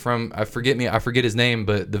you get from I forget his name,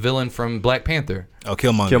 but the villain from Black Panther. Oh,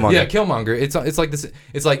 Killmonger. Yeah, Killmonger. It's like this.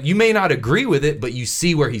 It's like you may not agree with it, but you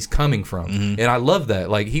see where he's coming from, and I love that.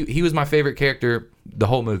 Like he was my favorite character the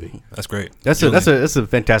whole movie. That's great. That's a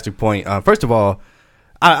fantastic point. First of all,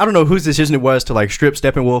 I don't know whose decision it was to like strip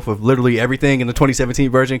Steppenwolf of literally everything in the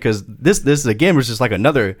 2017 version, because this again was just like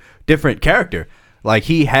another different character. Like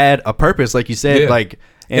he had a purpose, like you said, like.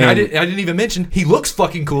 And I didn't even mention he looks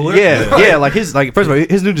fucking cooler. Yeah, like first of all,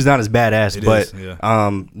 his new design is badass,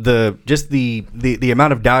 the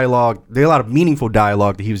amount of dialogue, a lot of meaningful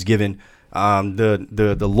dialogue that he was given,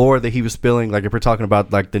 the lore that he was spilling, like if we're talking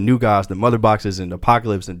about like the new guys, the mother boxes and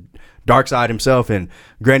Apocalypse and Darkseid himself and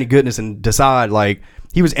Granny Goodness and Desaad, like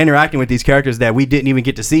he was interacting with these characters that we didn't even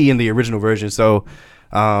get to see in the original version. So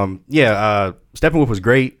Steppenwolf was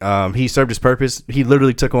great. He served his purpose. He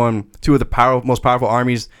literally took on two of the most powerful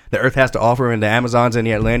armies the Earth has to offer, in the Amazons and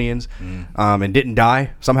the Atlanteans, and didn't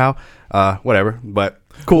die somehow. Whatever, but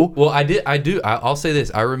cool. Well, I'll say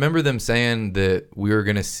this. I remember them saying that we were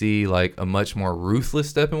gonna see like a much more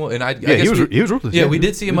ruthless Steppenwolf, and I guess he was ruthless. Yeah, we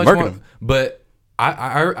did see a much more, but.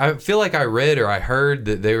 I feel like I read or I heard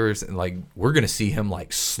that they were like, we're going to see him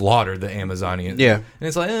like slaughter the Amazonians. Yeah. And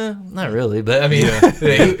it's like, not really. But I mean,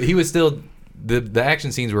 he was still, the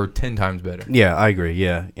action scenes were 10 times better. Yeah, I agree.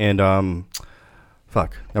 Yeah. And, I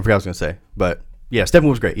forgot what I was going to say. But yeah, Steppenwolf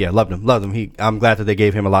was great. Yeah, loved him. I'm glad that they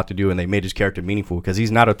gave him a lot to do and they made his character meaningful, because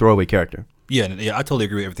he's not a throwaway character. Yeah, I totally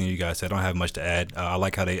agree with everything you guys said. I don't have much to add. I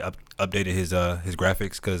like how they updated his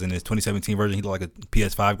graphics, because in his 2017 version, he looked like a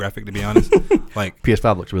PS5 graphic, to be honest. Like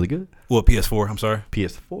PS5 looks really good. Well, PS4, I'm sorry.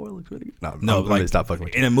 PS4 looks really good. No, like, stop fucking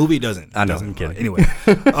with you. In a movie, it doesn't. I know. I'm kidding. Anyway,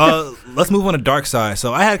 let's move on to Darkseid.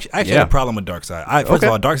 So I actually had a problem with Darkseid. First of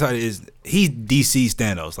all, Darkseid he's DC's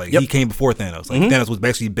Thanos. Like he came before Thanos. Like Thanos was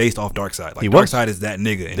basically based off Darkseid. Like Darkseid is that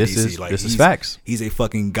nigga in DC. Like this is facts. He's a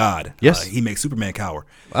fucking god. Yes, he makes Superman cower.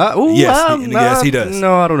 Yes, he does.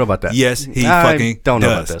 No, I don't know about that. Yes, he fucking don't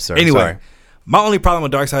know about that, sir. Anyway. Sorry. My only problem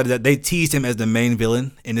with Darkseid is that they teased him as the main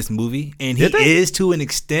villain in this movie, and he is to an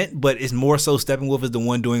extent, but it's more so Steppenwolf is the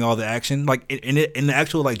one doing all the action. Like in the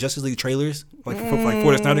actual like Justice League trailers, like for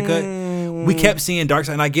the Snyder Cut, we kept seeing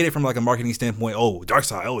Darkseid, and I get it from like a marketing standpoint. Oh,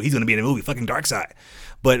 Darkseid. Oh, he's gonna be in the movie. Fucking Darkseid.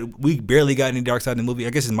 But we barely got any Darkseid in the movie.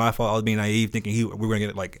 I guess it's my fault. I was being naive, thinking we were gonna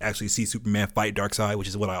get like actually see Superman fight Darkseid, which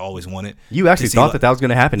is what I always wanted. You actually thought that was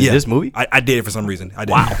gonna happen in this movie? I did it for some reason. I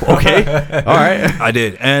did. Wow. Okay. All right. I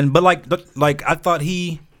did. But I thought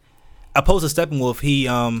opposed to Steppenwolf, he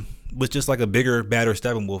was just like a bigger, badder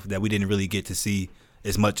Steppenwolf that we didn't really get to see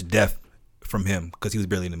as much depth from him because he was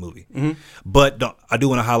barely in the movie. Mm-hmm. But I do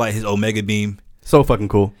want to highlight his Omega Beam. So fucking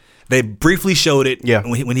cool. They briefly showed it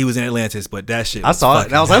when he was in Atlantis, but that shit I saw it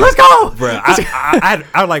and I was like, let's go! Bro,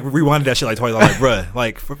 I like rewinded that shit like twice. I was like, bro,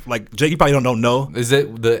 like Jake, you probably don't know. Is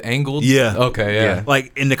it the angled? Yeah. Okay, yeah.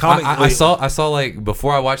 Like in the comic, I saw like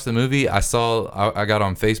before I watched the movie, I got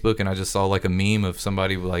on Facebook and I just saw like a meme of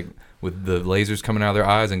somebody like with the lasers coming out of their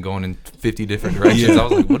eyes and going in 50 different directions. I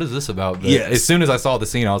was like, what is this about? But as soon as I saw the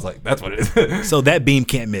scene, I was like, that's what it is. So that beam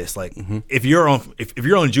can't miss. Like if you're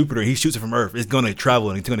on Jupiter, he shoots it from Earth, it's gonna travel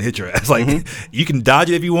and it's gonna hit your ass. Like you can dodge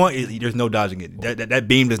it if you want. There's no dodging it. That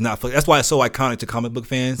beam does not. That's why it's so iconic to comic book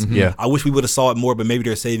fans. Yeah. I wish we would have saw it more, but maybe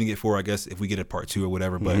they're saving it for, I guess, if we get a part 2 or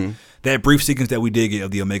whatever. But that brief sequence that we did get of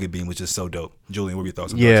the Omega Beam was just so dope. Julian, what were your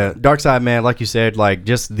thoughts on Darkseid? Darkseid, man, like you said, like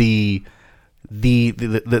just the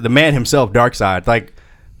man himself, Darkseid. Like,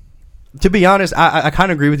 to be honest, I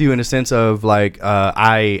kind of agree with you in the sense of like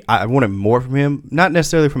I wanted more from him, not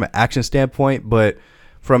necessarily from an action standpoint, but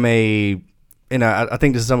from I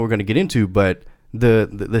think this is something we're going to get into, but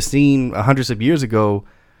the scene hundreds of years ago,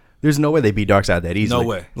 there's no way they beat Darkseid that easily. No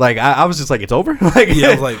way. Like I was just like, it's over. Like,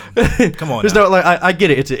 I was like, come on. There's no like I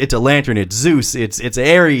get it. It's a lantern. It's Zeus. It's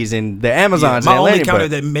Ares and the Amazons. My and only Atlantic, counter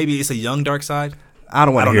that maybe it's a young Darkseid. I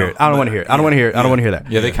don't want to hear it. I don't want to hear it. I don't want to hear it. I don't want to hear that.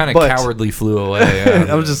 Yeah, they kind of cowardly flew away.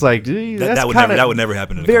 I was just like, that would never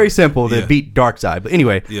happen. In very simple to beat Darkseid. But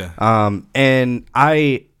anyway, and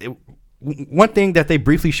one thing that they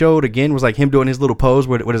briefly showed again was like him doing his little pose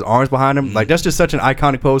with his arms behind him. Like that's just such an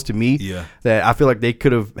iconic pose to me that I feel like they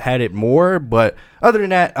could have had it more. But other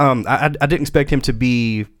than that, I didn't expect him to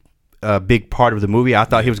be a big part of the movie. I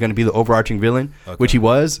thought he was going to be the overarching villain, which he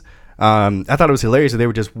was. I thought it was hilarious that they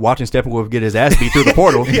were just watching Steppenwolf get his ass beat through the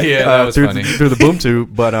portal. That was funny. Through the boom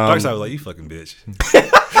tube. But Darkseid was like, "You fucking bitch."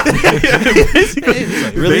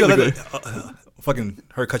 Really? Fucking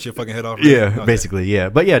her cut your fucking head off. Right? Yeah, okay. Basically, yeah.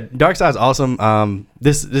 But yeah, Darkseid's awesome.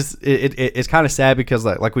 It's kind of sad because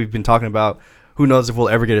like we've been talking about, who knows if we'll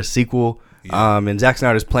ever get a sequel. And Zack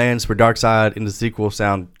Snyder's plans for Darkseid in the sequel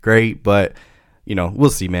sound great, but we'll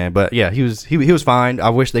see, man. But yeah, he was fine. I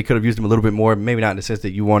wish they could have used him a little bit more. Maybe not in the sense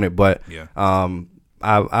that you wanted, but I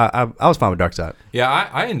was fine with Darkseid. Yeah,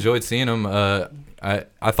 I enjoyed seeing him.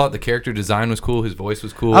 I thought the character design was cool. His voice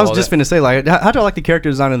was cool. I was just finna say, like, how do I like the character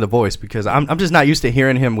design and the voice? Because I'm just not used to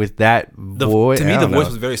hearing him with that voice. To me, the voice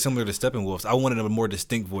was very similar to Steppenwolf's. I wanted a more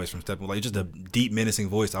distinct voice from Steppenwolf, like just a deep, menacing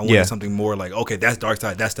voice. I wanted something more like, okay, that's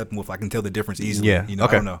Darkseid, that's Steppenwolf. I can tell the difference easily. Yeah, okay. I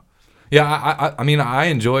don't know. Yeah, I mean, I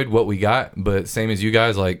enjoyed what we got, but same as you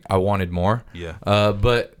guys, like, I wanted more. Yeah.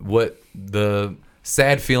 But what the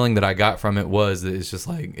sad feeling that I got from it was that it's just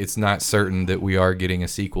like, it's not certain that we are getting a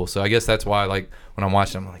sequel. So I guess that's why, like, when I'm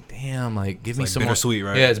watching, I'm like, damn, like, give me some more. Bittersweet,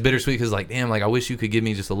 right? Yeah, it's bittersweet because, like, damn, like, I wish you could give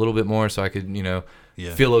me just a little bit more so I could,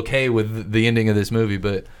 feel okay with the ending of this movie.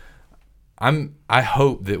 But I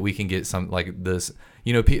hope that we can get some, like, this,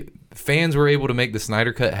 fans were able to make the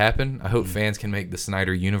Snyder cut happen. I hope fans can make the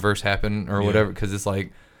Snyder universe happen or whatever, because it's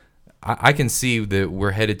like I can see that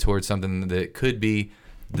we're headed towards something that could be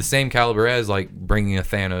the same caliber as like bringing a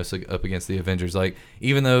Thanos up against the Avengers. Like,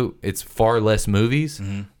 even though it's far less movies,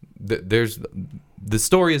 there's the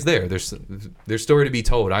story is there. There's story to be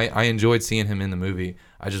told. I enjoyed seeing him in the movie.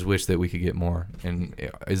 I just wish that we could get more. And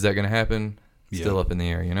is that going to happen? Still up in the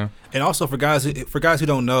air, And also for guys who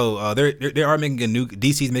don't know, they are making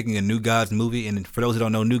DC's making a New Gods movie, and for those who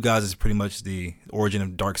don't know, New Gods is pretty much the origin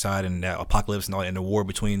of Darkseid and that apocalypse and all, and the war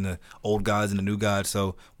between the old gods and the new gods.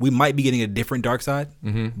 So we might be getting a different Darkseid,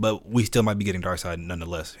 but we still might be getting Darkseid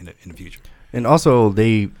nonetheless in the future. And also,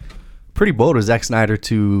 they pretty bold of Zack Snyder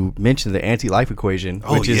to mention the anti-life equation,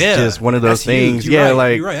 which is just one of those things. You're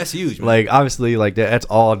right, that's huge. Man. Like, obviously, like that's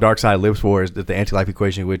all Darkseid lives for, is the anti-life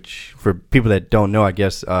equation. Which, for people that don't know, I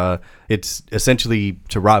guess it's essentially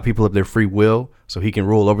to rob people of their free will, so he can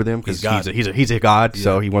rule over them, because he's a god,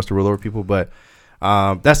 so he wants to rule over people. But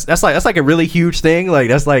that's like a really huge thing. Like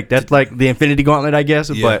that's like the Infinity Gauntlet, I guess.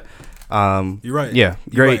 Yeah. But you're right. Yeah,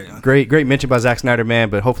 great mention by Zack Snyder, man.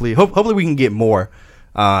 But hopefully we can get more.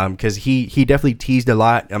 Because he definitely teased a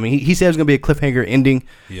lot. I mean, he said it was gonna be a cliffhanger ending,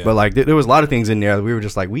 but like there was a lot of things in there that we were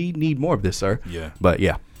just like, we need more of this, sir. Yeah. But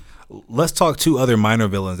yeah, let's talk two other minor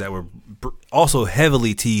villains that were also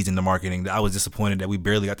heavily teased in the marketing. I was disappointed that we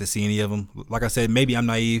barely got to see any of them. Like I said, maybe I'm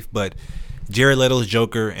naive, but Jared Leto's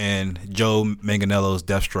Joker and Joe Manganiello's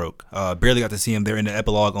Deathstroke, barely got to see him. They're in the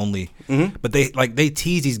epilogue only, but they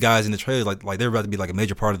tease these guys in the trailers like they're about to be like a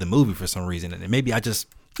major part of the movie for some reason. And maybe I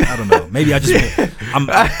don't know. Maybe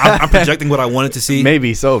I'm projecting what I wanted to see.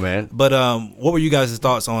 Maybe so, man. But what were you guys'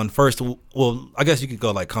 thoughts on first? Well, I guess you could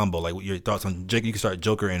go like combo, like your thoughts on Jake. You can start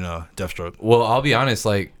Joker and Deathstroke. Well, I'll be honest,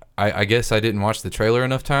 like I guess I didn't watch the trailer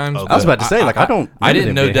enough times. I was about to say, I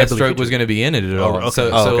didn't know Deathstroke was going to be in it at all. okay.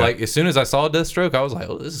 So like as soon as I saw Deathstroke, I was like,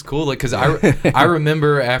 oh, this is cool. Like, because I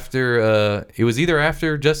remember after it was either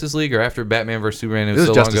after Justice League or after Batman vs Superman. It was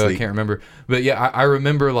so long ago, I can't remember. But yeah, I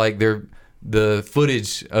remember like the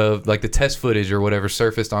footage of like the test footage or whatever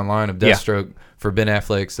surfaced online of Deathstroke for Ben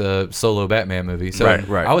Affleck's solo Batman movie. So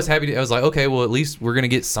right. I was happy. I was like, okay, well at least we're gonna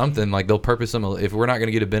get something. Like they'll purpose them. If we're not gonna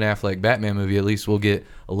get a Ben Affleck Batman movie, at least we'll get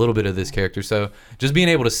a little bit of this character. So just being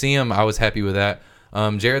able to see him, I was happy with that.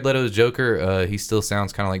 Jared Leto's Joker, he still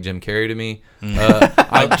sounds kind of like Jim Carrey to me.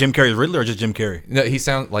 Like Jim Carrey's Riddler or just Jim Carrey? No, he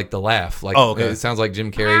sounds like the laugh. Like, it sounds like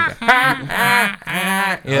Jim Carrey.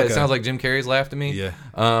 It sounds like Jim Carrey's laugh to me. Yeah.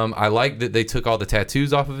 I like that they took all the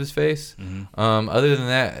tattoos off of his face. Other than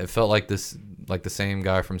that, it felt like the same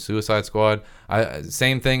guy from Suicide Squad.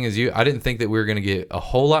 Same thing as you. I didn't think that we were going to get a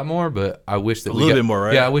whole lot more, but I wish that we got bit more,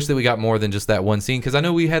 right? Yeah, I wish that we got more than just that one scene, because I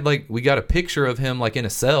know we got a picture of him like in a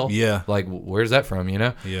cell. Yeah. Like, where's that from? You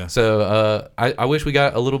know? Yeah. So I wish we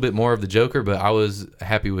got a little bit more of the Joker, but I was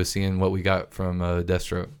happy with seeing what we got from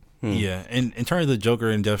Deathstroke. Yeah, and in terms of the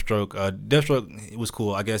Joker and Deathstroke, Deathstroke, it was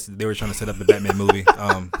cool. I guess they were trying to set up the Batman movie.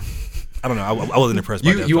 I don't know. I wasn't impressed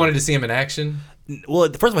by Deathstroke. You wanted to see him in action? Well,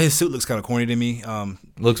 first of all, his suit looks kind of corny to me.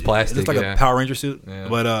 Looks plastic. It looks like a Power Ranger suit. Yeah.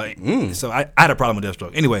 But so I had a problem with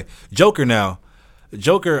Deathstroke. Anyway, Joker now.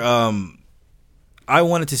 Joker, I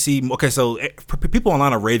wanted to see. Okay, so people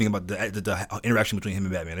online are raving about the interaction between him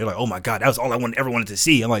and Batman. They're like, "Oh my god, that was all I ever wanted to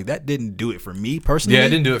see." I'm like, that didn't do it for me personally. Yeah, it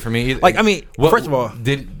didn't do it for me either. Like, I mean, first of all,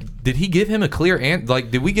 did he give him a clear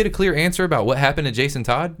did we get a clear answer about what happened to Jason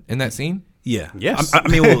Todd in that scene? Yeah. Yes. I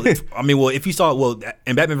mean, if you saw,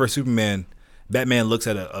 in Batman vs Superman, Batman looks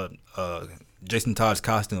at a Jason Todd's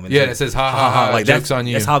costume and it says ha ha ha, like joke's on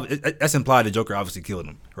you. That's implied the Joker obviously killed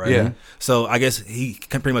him, right? Yeah. So I guess he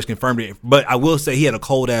pretty much confirmed it. But I will say he had a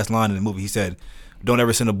cold ass line in the movie. He said, "Don't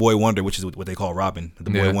ever send a boy wonder," which is what they call Robin,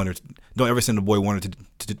 the boy wonder. Don't ever send a boy wonder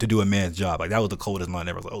to do a man's job. Like, that was the coldest line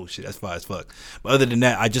ever. I was like, oh shit, that's fire as fuck. But other than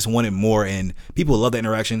that, I just wanted more, and people love the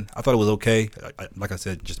interaction. I thought it was okay. Like I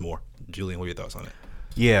said, just more. Julian, what are your thoughts on it?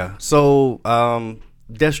 Yeah. So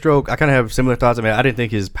Deathstroke, I kind of have similar thoughts. I mean, I didn't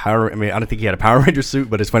think I don't think he had a Power Ranger suit,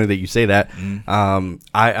 but it's funny that you say that.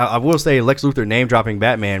 I will say Lex Luthor name dropping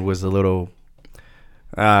Batman was a little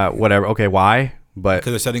whatever. Okay, why? But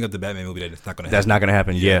because they're setting up the Batman movie, that's not going to happen. That's not going to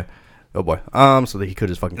happen. Yeah. Oh boy. So that he could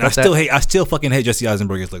just fucking. I still fucking hate Jesse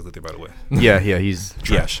Eisenberg as Lex Luthor, by the way. Yeah, he's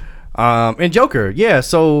trash. And Joker, yeah.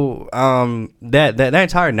 So that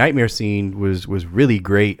entire nightmare scene was really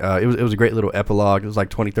great. It was a great little epilogue. It was like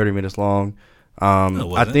 20-30 minutes long.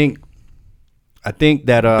 I think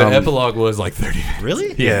that the epilogue was like 30 minutes.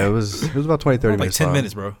 Really? Yeah, it was about 20-30 minutes. Like 10 long.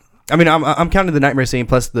 minutes, bro. I mean, I'm counting the nightmare scene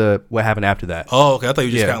plus what happened after that. Oh, okay. I thought you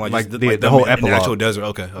were just counting like the whole epilogue, in the actual desert.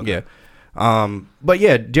 Okay. Yeah. But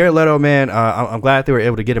yeah, Jared Leto, man, I'm glad they were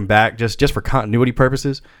able to get him back just for continuity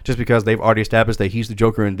purposes, just because they've already established that he's the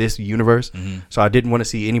Joker in this universe. So I didn't want to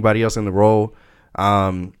see anybody else in the role.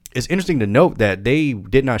 It's interesting to note that they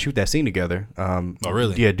did not shoot that scene together. Oh,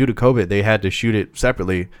 really? Yeah, due to COVID, they had to shoot it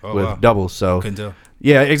separately with doubles. So couldn't tell.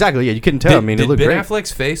 Yeah, exactly. Yeah, you couldn't tell. It looked Ben great.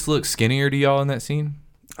 Affleck's face look skinnier to y'all in that scene?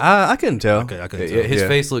 I couldn't tell. Okay, I couldn't tell. His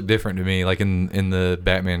face looked different to me, like in the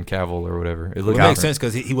Batman Cavill or whatever. It makes sense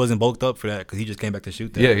because he wasn't bulked up for that, because he just came back to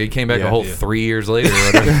shoot that. Yeah, he came back a whole 3 years later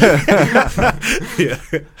or whatever.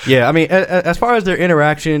 Yeah, I mean, as far as their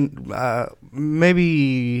interaction,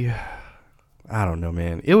 maybe... I don't know,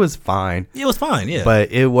 man. It was fine. It was fine, yeah.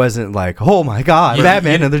 But it wasn't like, oh my God,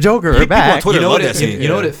 Batman and the Joker are back. You know what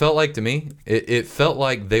it felt like to me? It felt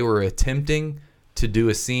like they were attempting to do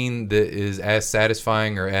a scene that is as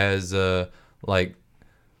satisfying or as like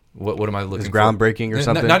what am I looking for? Groundbreaking or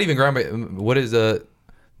something? Not even groundbreaking. What is the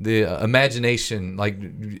imagination, like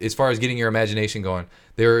as far as getting your imagination going?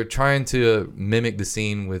 They were trying to mimic the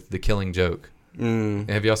scene with the Killing Joke.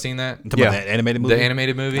 Have y'all seen that? About the animated movie? The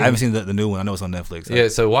animated movie? I haven't seen the new one. I know it's on Netflix. Yeah,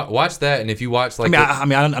 so watch that, and if you watch like... I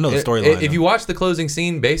know the storyline. If you watch the closing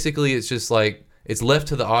scene, basically it's just like, it's left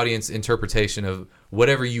to the audience interpretation of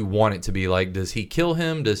whatever you want it to be. Like, does he kill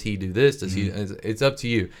him? Does he do this? Does he... It's up to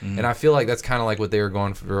you. And I feel like that's kind of like what they were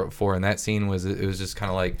going for in that scene. It was just kind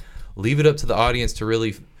of like, leave it up to the audience to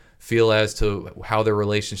really feel as to how their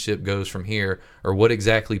relationship goes from here, or what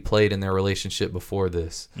exactly played in their relationship before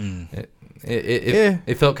this.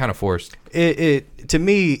 It felt kind of forced. It to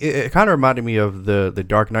me, it kind of reminded me of the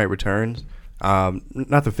Dark Knight Returns,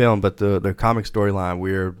 not the film, but the comic storyline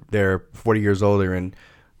where they're 40 years older and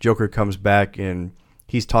Joker comes back and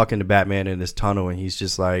he's talking to Batman in this tunnel and he's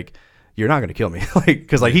just like, "You're not gonna kill me," like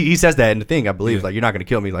because like he says that in the thing, I believe, like, "You're not gonna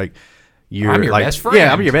kill me," like. I'm your like, best friend.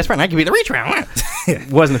 Yeah, I'm your best friend. I give you the reach around.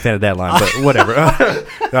 Wasn't a fan of that line, but whatever.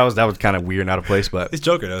 that was kind of weird and out of place. But it's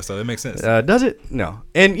Joker though, so it makes sense. Does it? No.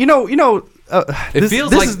 And this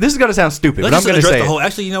is gonna sound stupid, but I'm gonna say the whole.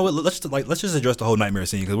 Actually, you know what? Let's just address the whole nightmare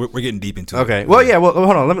scene because we're getting deep into it. Okay. Well, yeah. Well,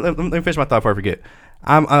 hold on. Let me finish my thought before I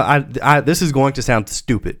forget. This is going to sound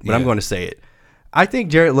stupid, but I'm going to say it. I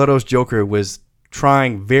think Jared Leto's Joker was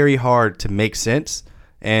trying very hard to make sense,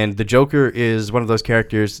 and the Joker is one of those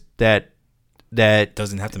characters that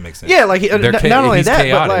doesn't have to make sense. Yeah, like not only that,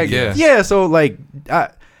 chaotic, but like yeah. So like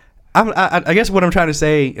I guess what I'm trying to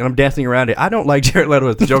say, and I'm dancing around it. I don't like Jared Leto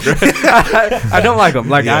as the Joker. I don't like him.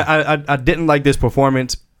 Like I didn't like this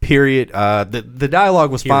performance. Period. The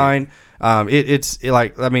dialogue was fine. It's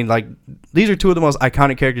these are two of the most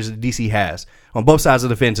iconic characters that DC has on both sides of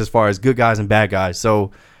the fence as far as good guys and bad guys.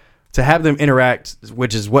 So to have them interact,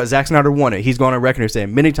 which is what Zack Snyder wanted, he's gone on record and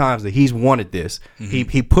saying many times that he's wanted this. Mm-hmm.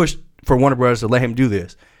 He pushed for Warner Bros. To let him do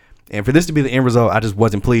this. And for this to be the end result, I just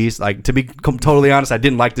wasn't pleased. Like, to be totally honest, I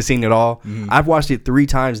didn't like the scene at all. Mm-hmm. I've watched it 3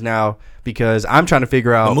 times now because I'm trying to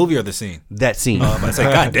figure out the movie or the scene. That scene. I say,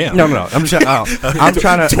 God damn. No. I'm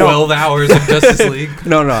trying to 12 hours of Justice League.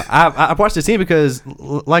 No. I've watched the scene because,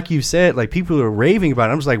 like you said, like people are raving about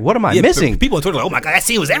it. I'm just like, what am I missing? People on Twitter are like, oh my God, that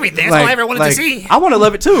scene was everything. That's all I ever wanted to see. I want to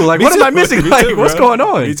love it too. Like, what am I missing? Like, what's going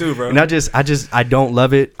on? Me too, bro. And I don't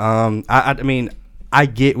love it. I mean, I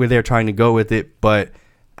get where they're trying to go with it, but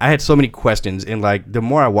I had so many questions, and like the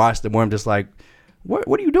more I watched, the more I'm just like, what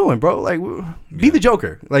are you doing, bro? Like, be the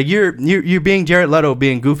Joker. Like you're being Jared Leto,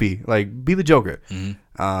 being goofy. Like, be the Joker. Mm-hmm.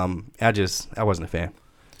 I wasn't a fan.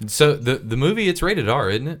 So the movie, it's rated R,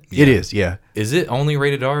 isn't it? Yeah. It is, yeah. Is it only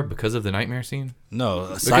rated R because of the nightmare scene? No,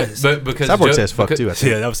 because Cyborg says fuck too. I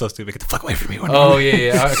think. Yeah, that was so stupid. Get the fuck away from me. Oh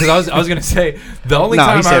yeah. Because I was gonna say the only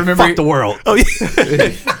time I remember fuck the world. Oh yeah,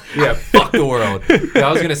 yeah, fuck the world. Yeah,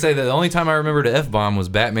 I was gonna say that the only time I remember the F-bomb was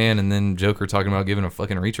Batman and then Joker talking about giving a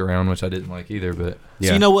fucking reach around, which I didn't like either. But yeah.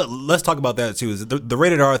 So you know what? Let's talk about that too. Is the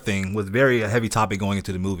rated R thing was very a heavy topic going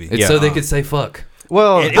into the movie. It's so they could say fuck.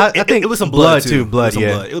 Well, I think it was some blood too. Blood,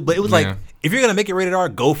 yeah. It was like, if you're gonna make it rated R,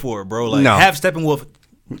 go for it, bro. Like, have Steppenwolf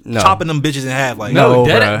chopping them bitches in half. Like, no,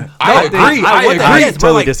 I agree. I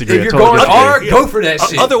totally disagree. If you're going R, go for that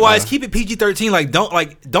shit. Otherwise, keep it PG-13. Like,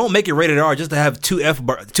 don't make it rated R just to have two F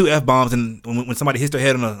bombs, and when somebody hits their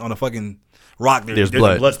head on a fucking rock, there's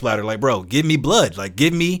blood splatter. Like, bro, give me blood. Like,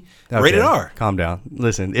 give me rated R. Calm down.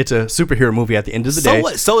 Listen, it's a superhero movie at the end of the day. So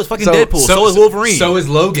what? So is fucking Deadpool. So is Wolverine. So is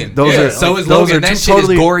Logan. So is Logan. That shit is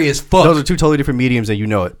gory as fuck. Those are 2 totally different mediums, and you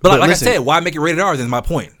know it. But like listen, I said, why make it rated R? Is my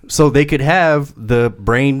point. So they could have the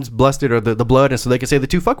brains blusted or the blood, and so they could say the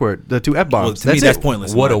 2 F bombs. Well, to me, that's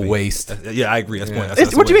pointless. What a waste. Yeah, I agree. That's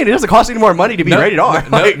pointless. What do you mean? It doesn't cost any more money to be rated R.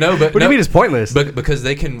 But what do you mean it's pointless? Because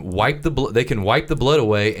they can wipe the blood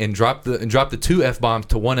away and drop the 2 F bombs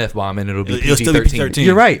to 1 F bomb, and it'll be PG-13.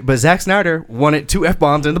 You're right, but Zack Snyder wanted 2 F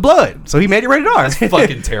bombs in the blood, so he made it rated R. That's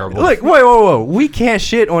fucking terrible. Look, whoa! We can't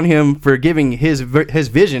shit on him for giving his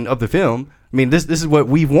vision of the film. I mean, this is what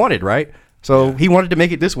we've wanted, right? So he wanted to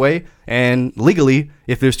make it this way, and legally,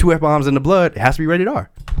 if there's 2 F bombs in the blood, it has to be rated R.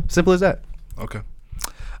 Simple as that. Okay.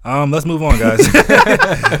 Let's move on, guys.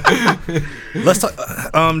 Let's talk.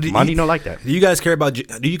 Monty don't like that. Do you guys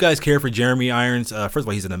care for Jeremy Irons? First of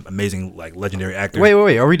all, he's an amazing, like, legendary actor.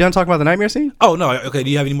 Wait. Are we done talking about the nightmare scene? Oh no. Okay. Do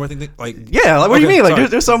you have any more things? Like, yeah. Like, what do you mean? Like,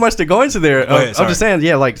 there's so much to go into there. I'm just saying.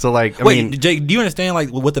 Yeah. Like, so, like, I mean, Jake, do you understand like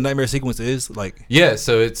what the nightmare sequence is? Like, yeah.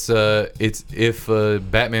 So it's if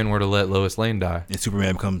Batman were to let Lois Lane die, and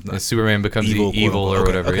Superman becomes evil or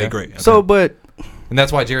whatever. Okay, yeah. great. Okay. So, but. And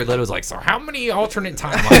that's why Jared Leto's like, so how many alternate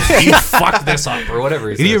timelines do you fuck this up or whatever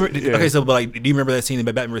he says? Okay, so but like, do you remember that scene in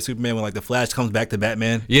Batman vs Superman when like the Flash comes back to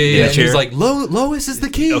Batman? Yeah. He's like, Lois is the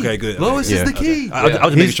key. Okay, good. Lois is the key. Okay. I was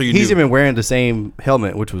just making sure you knew. He's even wearing the same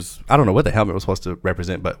helmet, which was, I don't know what the helmet was supposed to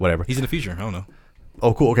represent, but whatever. He's in the future. I don't know.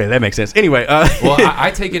 Oh, cool. Okay, that makes sense. Anyway, well, I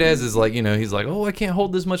take it as like, you know, he's like, oh, I can't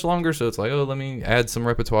hold this much longer, so it's like, oh, let me add some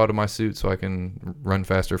repertoire to my suit so I can run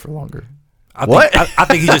faster for longer. I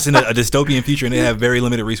think he's just in a dystopian future and they have very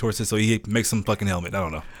limited resources, so he makes some fucking helmet. I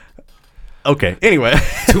don't know. Okay. Anyway,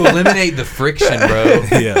 to eliminate the friction, bro.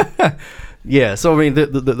 Yeah. So I mean,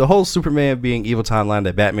 the whole Superman being evil timeline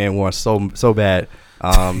that Batman wants so bad.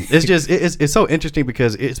 It's just it's so interesting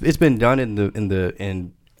because it's been done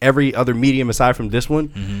in every other medium aside from this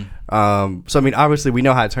one. So I mean, obviously we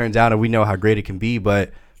know how it turns out and we know how great it can be,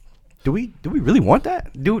 but do we really want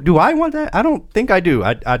that? Do I want that? I don't think I do.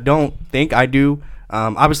 I don't think I do.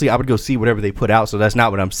 Obviously I would go see whatever they put out, so that's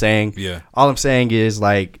not what I'm saying. Yeah. All I'm saying is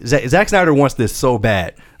like Zack Snyder wants this so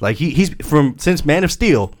bad. Like he's since Man of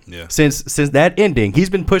Steel, since that ending, he's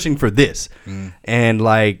been pushing for this. And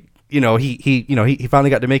like, he finally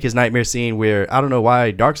got to make his nightmare scene where I don't know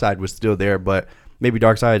why Darkseid was still there, but maybe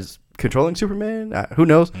Darkseid's controlling Superman. Who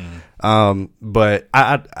knows? But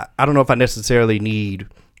I don't know if I necessarily need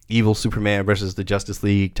evil Superman versus the Justice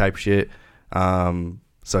League type shit.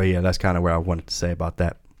 So yeah, that's kind of where I wanted to say about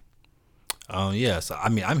that. So I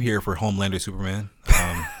mean, I'm here for Homelander Superman.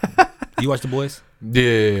 You watch The Boys?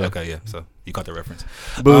 Yeah. Okay, yeah. So you caught the reference.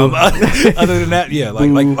 Other than that, yeah,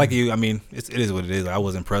 like you. I mean, it is what it is. I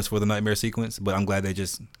was impressed with the nightmare sequence, but I'm glad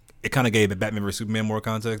it kind of gave the Batman vs Superman more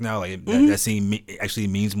context now. Like that scene actually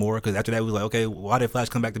means more, because after that we was like, okay, why did Flash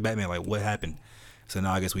come back to Batman? Like, what happened? So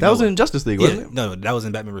now I guess we know. That was in Justice League, wasn't it? No, that was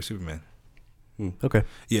in Batman vs Superman. Okay.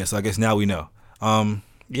 Yeah, so I guess now we know.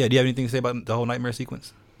 Yeah, do you have anything to say about the whole nightmare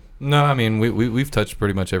sequence? No, I mean we've touched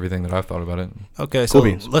pretty much everything that I've thought about it. Okay, so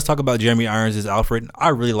let's talk about Jeremy Irons as Alfred. I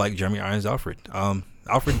really like Jeremy Irons as Alfred.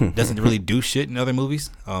 Alfred doesn't really do shit in other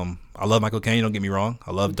movies. I love Michael Caine, don't get me wrong.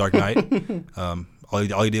 I love Dark Knight. All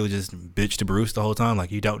he did was just bitch to Bruce the whole time.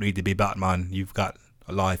 Like, you don't need to be Batman. You've got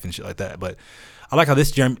a life and shit like that. But I like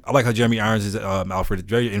how Jeremy Irons is Alfred is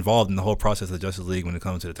very involved in the whole process of Justice League when it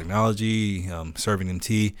comes to the technology, serving them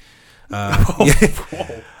tea.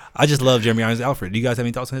 I just love Jeremy Irons' Alfred. Do you guys have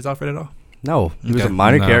any thoughts on his Alfred at all? No, he was a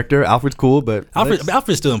minor character. Alfred's cool, but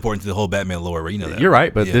Alfred's still important to the whole Batman lore, right? You know that. You're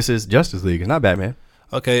right, but this is Justice League. It's not Batman.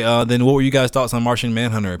 Okay, then what were you guys' thoughts on Martian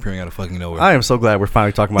Manhunter appearing out of fucking nowhere? I am so glad we're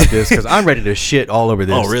finally talking about this, because I'm ready to shit all over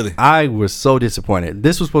this. Oh, really? I was so disappointed.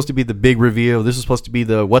 This was supposed to be the big reveal. This was supposed to be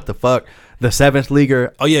the what the fuck, the seventh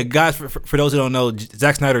leaguer. Oh yeah, guys, for those who don't know,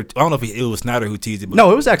 Zack Snyder, I don't know if it was Snyder who teased it. But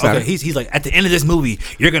no, it was Zack Snyder. Okay, he's like, at the end of this movie,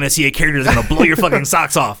 you're going to see a character that's going to blow your fucking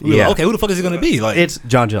socks off. Yeah. Like, okay, who the fuck is it going to be? Like, it's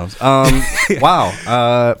John Jones.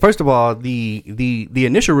 Wow. First of all, the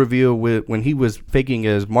initial reveal when he was faking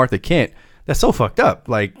as Martha Kent, that's so fucked up.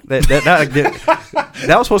 Like that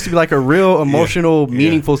was supposed to be like a real emotional,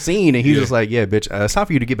 meaningful scene, and he was just like, "Yeah, bitch, it's time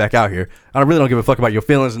for you to get back out here. I really don't give a fuck about your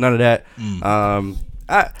feelings and none of that."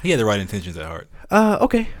 He had the right intentions at heart.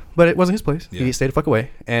 Okay, but it wasn't his place. Yeah. He stayed the fuck away,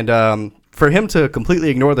 and for him to completely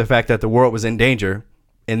ignore the fact that the world was in danger,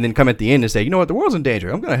 and then come at the end and say, "You know what? The world's in danger.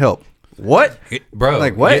 I'm gonna help." What, bro?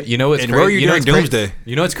 Like what? You know what's crazy? Where are you during Doomsday?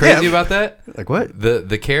 You know what's crazy about that? Like what?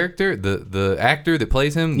 The character, the actor that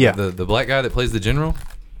plays him, the black guy that plays the general,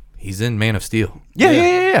 he's in Man of Steel.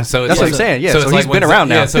 Yeah. So that's what I'm saying. Yeah, so he's been around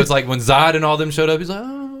now. Yeah, so it's like when Zod and all them showed up, he's like,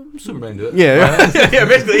 oh, Superman do it. Yeah, yeah,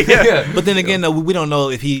 basically. Yeah. But then again, we don't know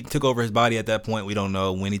if he took over his body at that point. We don't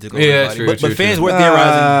know when he took over his body. True, but fans were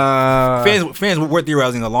theorizing. Fans were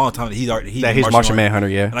theorizing a long time that he's Martian Manhunter.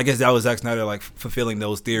 Yeah, and I guess that was Zack Snyder like fulfilling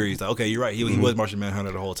those theories. Like, okay, you're right. He was Martian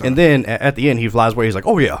Manhunter the whole time. And then at the end, he flies away. He's like,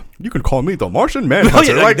 "Oh yeah, you can call me the Martian Manhunter." Oh,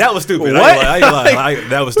 yeah, like, that was stupid. What?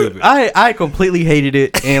 That was stupid. I completely hated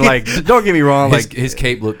it. And like, don't get me wrong, like his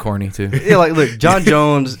cape looked corny too. Yeah, like look, John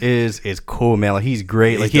Jones is cool, man. Like he's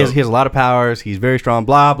great. Like he has a lot of powers. He's very strong.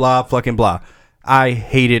 Blah blah fucking blah. I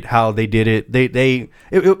hated how they did it.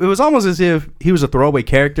 It was almost as if he was a throwaway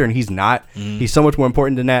character, and he's not. He's so much more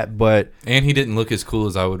important than that. But and he didn't look as cool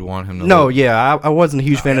as I would want him to. No, look. Yeah, I wasn't a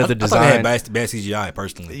huge fan of the design. I thought they had bad CGI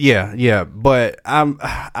personally. Yeah, but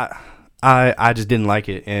I just didn't like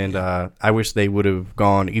it, and I wish they would have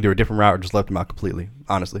gone either a different route or just left him out completely.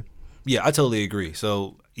 Honestly. Yeah, I totally agree.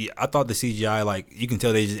 So yeah, I thought the CGI, like, you can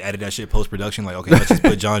tell they just added that shit post production. Like, okay, let's just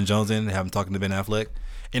put John Jones in and have him talking to Ben Affleck.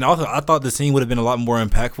 And also, I thought the scene would have been a lot more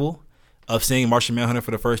impactful of seeing Martian Manhunter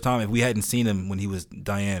for the first time if we hadn't seen him when he was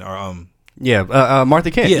Diane or Martha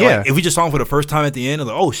Kent. Yeah. Like, if we just saw him for the first time at the end, I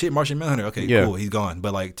was like, oh shit, Martian Manhunter. Okay, cool, he's gone.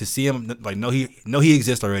 But like to see him, like, no, he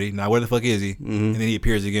exists already. Now where the fuck is he? And then he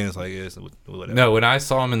appears again. It's like, whatever. No, when I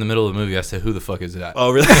saw him in the middle of the movie, I said, "Who the fuck is that?"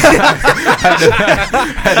 Oh really? had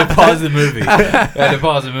to pause the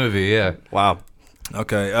movie. Yeah. Wow.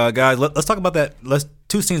 Okay, guys, let's talk about that.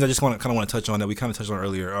 Two scenes I just want to touch on that we kind of touched on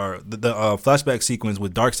earlier are the flashback sequence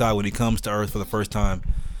with Darkseid when he comes to Earth for the first time.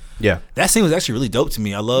 Yeah, that scene was actually really dope to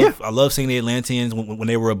me. I love seeing the Atlanteans when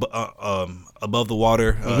they were above the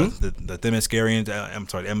water, the Themyscirians,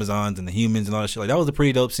 the Amazons and the humans and all that shit. Like, that was a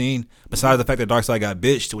pretty dope scene. Besides the fact that Darkseid got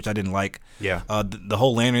bitched, which I didn't like. Yeah. The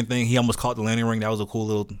whole lantern thing, he almost caught the lantern ring. That was a cool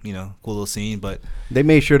little scene. But they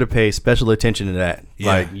made sure to pay special attention to that. Yeah.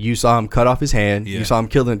 Like, you saw him cut off his hand, you saw him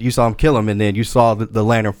kill him, and then you saw the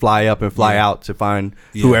lantern fly up and fly out to find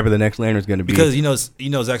whoever the next lantern is going to be. Because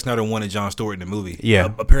Zack Snyder wanted Jon Stewart in the movie. Yeah.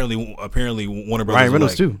 Apparently Warner Brothers. Ryan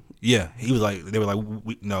Reynolds too. Yeah, he was like, they were like,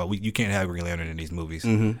 you can't have Green Lantern in these movies.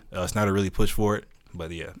 Snyder really pushed for it,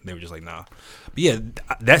 but yeah, they were just like, nah. But yeah,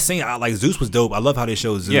 that scene, like, Zeus was dope. I love how they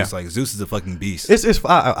showed Zeus. Yeah. Like, Zeus is a fucking beast.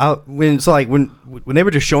 When they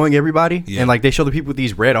were just showing everybody and like they show the people with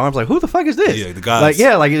these red arms, like, who the fuck is this? Yeah, the gods.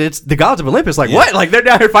 Like it's the gods of Olympus. Like, what? Like, they're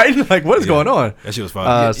down here fighting. Like, what is going on? That shit was fun.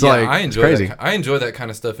 I enjoy that. I enjoy that kind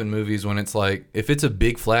of stuff in movies when it's like, if it's a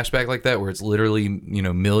big flashback like that where it's literally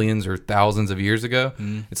millions or thousands of years ago.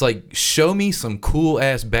 It's like, show me some cool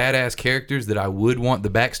ass badass characters that I would want the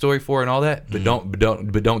backstory for and all that, but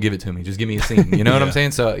don't give it to me. Just give me a scene. You know what I'm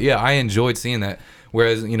saying? So yeah, I enjoyed seeing that.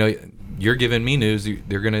 Whereas you're giving me news.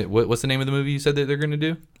 They're gonna what's the name of the movie you said that they're gonna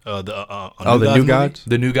do? The New Gods.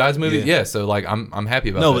 The New Gods movie. Yeah. So like I'm happy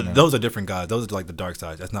about that. No, but those are different gods. Those are like the dark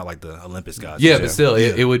sides. That's not like the Olympus gods. Yeah, but still,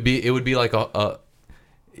 it would be like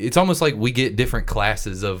it's almost like we get different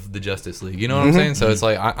classes of the Justice League. You know what I'm saying? So it's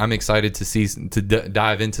like I'm excited to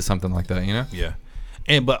dive into something like that. Yeah,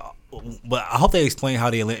 but I hope they explain how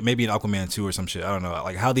maybe in Aquaman 2 or some shit. I don't know,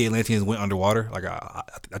 like how the Atlanteans went underwater. Like I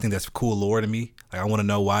think that's cool lore to me. Like I want to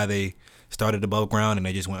know why they started above ground and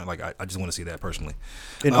they just went like I just want to see that personally.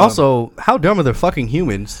 And also, how dumb are the fucking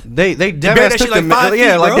humans? They buried that shit like 5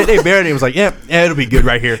 feet, like they buried it. It was like, yeah, it'll be good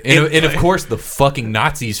right here. And of course, the fucking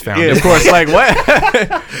Nazis found it. Of course, like what?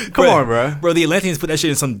 Come on, bro. The Atlanteans put that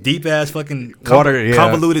shit in some deep ass fucking water,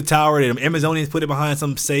 convoluted tower. The Amazonians put it behind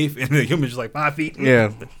some safe, and the humans just like 5 feet.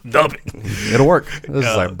 Yeah, dump it. It'll work. This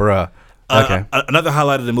is like, bruh. Okay. Another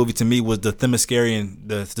highlight of the movie to me was the Themyscirian,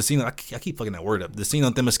 the scene. I keep fucking that word up. The scene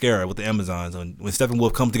on Themyscira with the Amazons when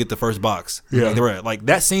Steppenwolf comes to get the first box. Yeah, like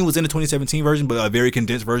that scene was in the 2017 version, but a very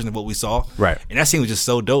condensed version of what we saw. Right. And that scene was just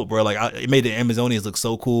so dope, bro. Like it made the Amazonians look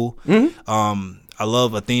so cool. I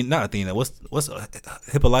love not Athena. What's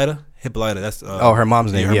Hippolyta? Hippolyta. That's her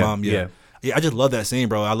mom's name. Her mom. Yeah. Yeah, I just love that scene,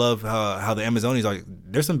 bro. I love how the Amazonians are.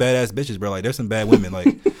 There's some badass bitches, bro. Like there's some bad women. Like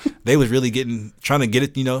they was really trying to get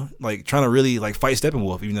it, like trying to really like fight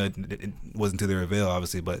Steppenwolf, even though it wasn't to their avail,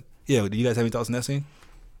 obviously. But yeah, do you guys have any thoughts on that scene?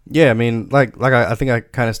 Yeah, I mean, like I think I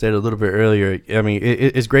kind of stated a little bit earlier. I mean,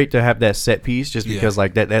 it's great to have that set piece just because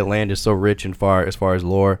like that land is so rich and as far as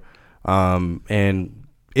lore, and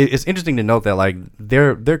it's interesting to note that like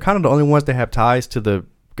they're kind of the only ones that have ties to the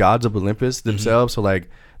gods of Olympus themselves. So like.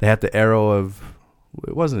 They had the arrow of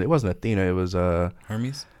it wasn't Athena, it was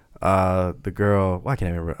Hermes. The girl, why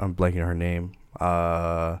can't I remember? I'm blanking on her name.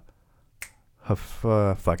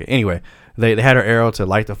 Fuck it. Anyway, they had her arrow to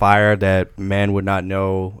light the fire that man would not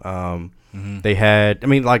know. They had, I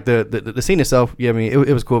mean, like the scene itself. Yeah, I mean,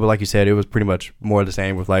 it was cool, but like you said, it was pretty much more of the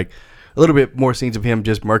same with like a little bit more scenes of him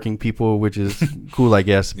just murking people, which is cool, I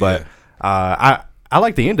guess. But I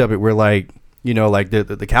like the end of it where like. Like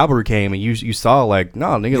the cavalry came and you saw like no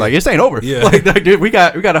nigga like this ain't over. Yeah. Like dude, we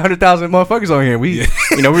got 100,000 motherfuckers on here. We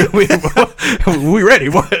we ready.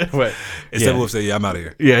 What? Instead Wolf said, I'm out of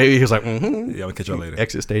here. Yeah, he was like, yeah, we'll catch y'all later.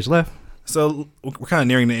 Exit stage left. So we're kind of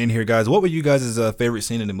nearing the end here, guys. What were you guys' favorite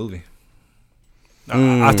scene in the movie?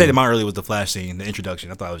 I stated mine earlier was the Flash scene, the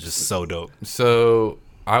introduction. I thought it was just so dope. So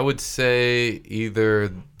I would say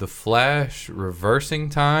either the Flash reversing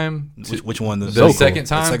time. Which one? The second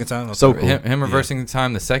time. The second time. Okay. So cool. Him reversing the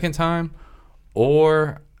time the second time,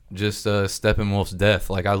 or just Steppenwolf's death.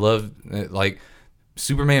 Like I love like.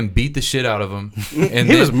 Superman beat the shit out of him, and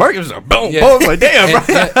he was murky. It was a boom, boom. Like damn,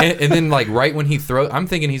 and then like right when he I'm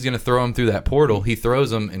thinking he's gonna throw him through that portal. He throws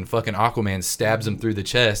him, and fucking Aquaman stabs him through the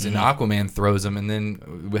chest, and Aquaman throws him, and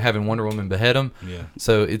then having Wonder Woman behead him. Yeah.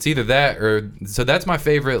 So it's either that or that's my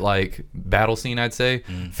favorite like battle scene. I'd say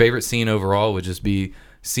favorite scene overall would just be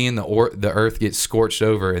seeing the earth get scorched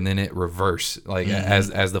over and then it reverse like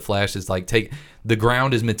as the Flash is like the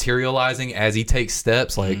ground is materializing as he takes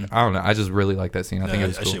steps. Like I don't know, I just really like that scene. I think it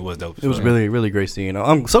was cool. That shit was dope. It was really, really great scene.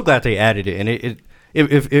 I'm so glad they added it. And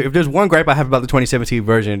if there's one gripe I have about the 2017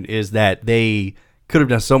 version is that they could have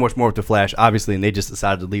done so much more with the Flash, obviously, and they just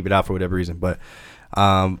decided to leave it out for whatever reason. But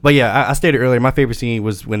yeah, I stated earlier, my favorite scene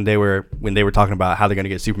was when they were talking about how they're gonna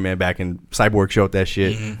get Superman back, and Cyborg showed that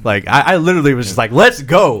shit. Like I literally was just like, let's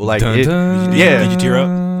go. Like did you tear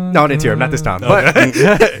up? No, I didn't tear up, not this time. But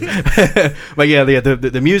but yeah,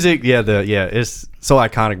 the music, it's so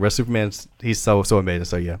iconic, bro. Superman's he's so amazing.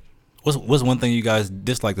 So yeah. What's one thing you guys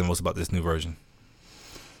disliked the most about this new version?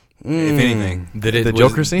 If anything, that it the was,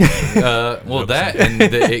 Joker scene. Well, that and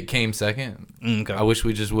that it came second. Okay. I wish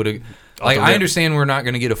we just would have. Like, I understand we're not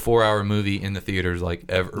going to get a 4-hour movie in the theaters like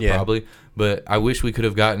ever, probably, but I wish we could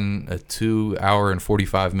have gotten a 2-hour and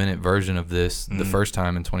 45-minute version of this the first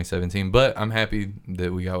time in 2017. But I'm happy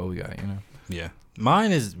that we got what we got. You know. Yeah.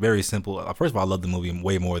 Mine is very simple. First of all, I love the movie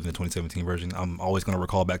way more than the 2017 version. I'm always going to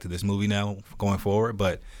recall back to this movie now going forward,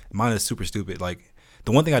 but mine is super stupid. Like,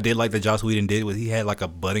 the one thing I did like that Joss Whedon did was he had like a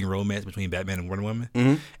budding romance between Batman and Wonder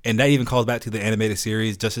Woman, and that even calls back to the animated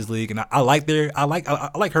series Justice League. And I like her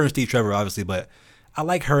and Steve Trevor obviously, but I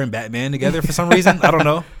like her and Batman together for some reason. I don't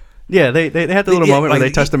know. Yeah, they had the little moment where they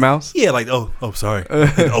touched the mouse. Yeah, like oh sorry,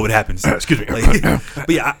 oh it happens. Excuse me. Like, but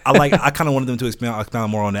yeah, I kind of wanted them to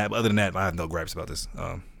expound more on that. But other than that, I have no gripes about this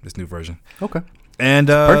new version. Okay. And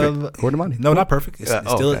perfect. According to money. No, not perfect. It's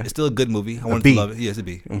still a good movie. I wanted to love it. Yeah, it's a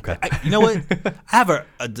B. Okay. You know what? I have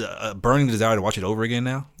a burning desire to watch it over again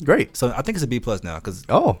now. Great. So I think it's a B plus now because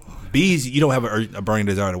B's you don't have a burning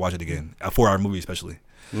desire to watch it again. A 4-hour movie especially.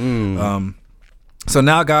 So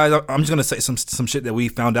now, guys, I'm just gonna say some shit that we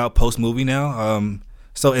found out post movie now.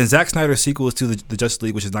 So in Zack Snyder's sequels to the Justice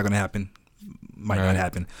League, which is not gonna happen, might not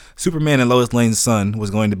happen. Superman and Lois Lane's son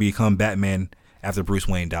was going to become Batman after Bruce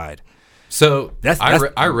Wayne died. So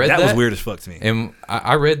I read that was weird as fuck to me. And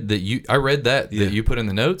I read that you put in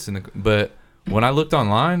the notes, but when I looked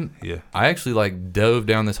online, I actually like dove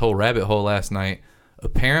down this whole rabbit hole last night.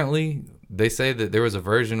 Apparently, they say that there was a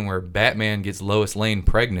version where Batman gets Lois Lane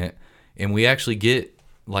pregnant, and we actually get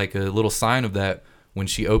like a little sign of that when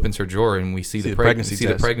she opens her drawer and we see the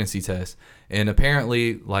pregnancy test. And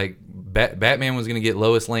apparently, like Batman was going to get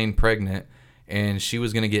Lois Lane pregnant, and she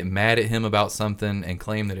was going to get mad at him about something and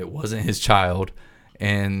claim that it wasn't his child.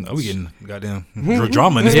 And we getting goddamn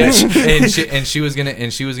drama in this bitch. and she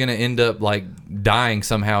was gonna end up like dying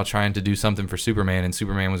somehow trying to do something for Superman, and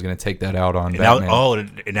Superman was gonna take that out on Batman.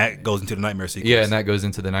 And that goes into the nightmare sequence. Yeah, and that goes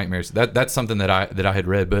into the nightmares. That's something that I had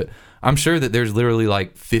read, but I'm sure that there's literally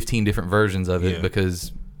like 15 different versions of it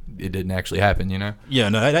because it didn't actually happen, you know? Yeah,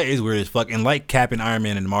 no, that is weird as fuck. And like Cap and Iron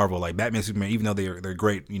Man and Marvel, like Batman and Superman, even though they're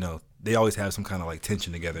great, you know, they always have some kind of like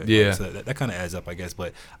tension together. Yeah. Like, so that kind of adds up, I guess.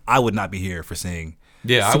 But I would not be here for seeing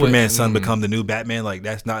Yeah, Superman's son become the new Batman. Like,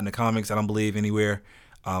 that's not in the comics. I don't believe anywhere.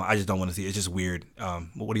 I just don't want to see it. It's just weird.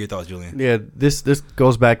 What are your thoughts, Julian? Yeah, this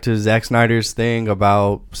goes back to Zack Snyder's thing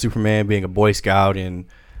about Superman being a Boy Scout, and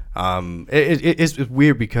it's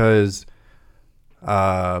weird because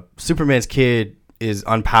Superman's kid is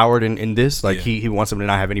unpowered in this. Like, he wants him to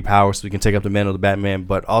not have any power so he can take up the mantle of Batman,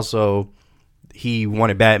 but also he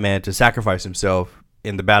wanted Batman to sacrifice himself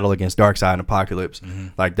in the battle against Darkseid and Apocalypse.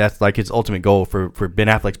 Like, that's like his ultimate goal for Ben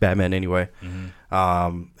Affleck's Batman anyway.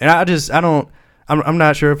 And I'm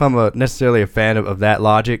not sure if I'm necessarily a fan of that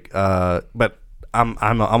logic, but I'm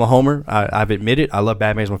a homer. I've admitted I love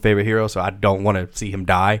Batman. He's my favorite hero, so I don't want to see him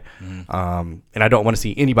die. And I don't want to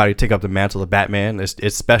see anybody take up the mantle of Batman.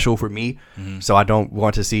 It's special for me, so I don't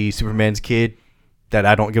want to see Superman's kid that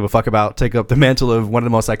I don't give a fuck about take up the mantle of one of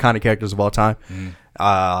the most iconic characters of all time.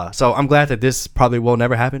 So I'm glad that this probably will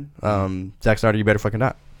never happen. Zack Snyder, you better fucking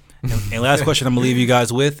not. And last question I'm gonna leave you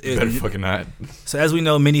guys with is, better fucking not. So as we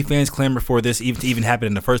know, many fans clamor for this to even happen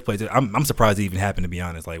in the first place. I'm surprised it even happened, to be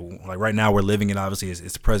honest. Like right now we're living it. Obviously,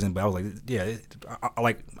 it's present. But I was like, yeah,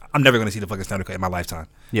 I'm never gonna see the fucking Snyder Cut in my lifetime.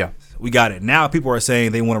 Yeah, we got it. Now people are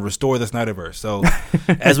saying they want to restore the Snyderverse. So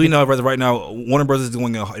as we know, right now, Warner Bros. Is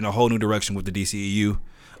going in a whole new direction with the DCEU.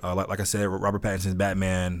 Like I said, Robert Pattinson's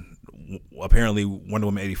Batman. Apparently, Wonder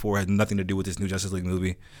Woman 84 has nothing to do with this new Justice League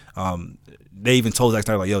movie. They even told Zack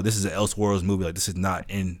Snyder, like, yo, this is an Elseworlds movie. Like, this is not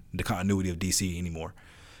in the continuity of DC anymore.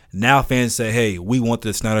 Now fans say, hey, we want the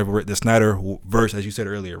Snyderverse, as you said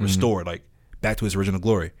earlier, restored, like back to its original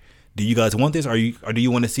glory. Do you guys want this, or do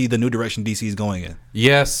you want to see the new direction DC is going in?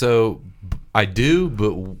 Yeah, so I do,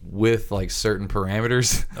 but with like certain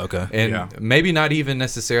parameters. Okay. And maybe not even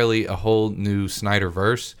necessarily a whole new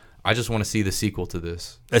Snyderverse. I just want to see the sequel to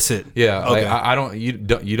this. That's it. Yeah, okay. Like, I don't.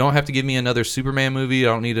 You don't have to give me another Superman movie. I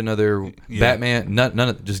don't need another Batman. None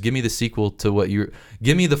of. Just give me the sequel to what you.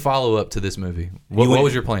 Give me the follow up to this movie. What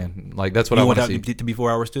was your plan? Like, that's what I want to see. To be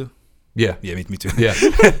 4 hours too. Yeah. Yeah, me too. Yeah.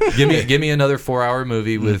 give me another 4-hour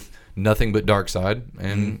movie with nothing but Darkseid,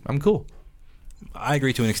 and I'm cool. I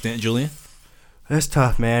agree to an extent, Julian. That's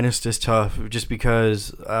tough, man. It's just tough, just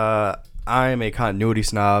because I am a continuity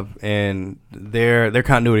snob, and their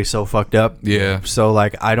continuity is so fucked up. Yeah. So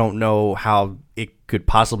like, I don't know how it could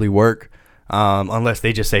possibly work. unless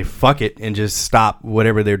they just say fuck it and just stop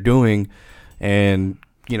whatever they're doing and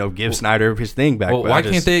give Snyder his thing back. Well, why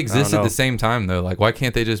can't they exist at the same time though? Like, why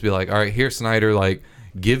can't they just be like, all right, here's Snyder, like,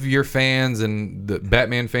 give your fans and the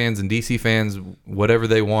Batman fans and DC fans whatever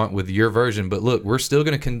they want with your version, but look, we're still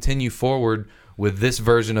going to continue forward with this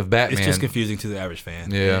version of Batman. It's just confusing to the average fan.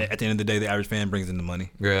 Yeah. And at the end of the day, the average fan brings in the money.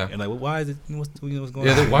 Yeah. And like, well, why is it? What's going on?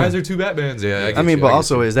 Yeah. Why is there two Batmans? Yeah. But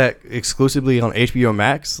also, is that exclusively on HBO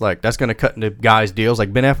Max? Like, that's going to cut into guys' deals.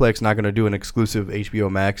 Like, Ben Affleck's not going to do an exclusive HBO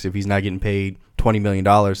Max if he's not getting paid $20 million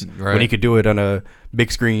when he could do it on a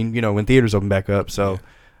big screen, when theaters open back up. So,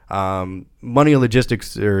 money and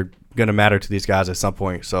logistics are going to matter to these guys at some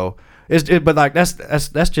point. So, but like that's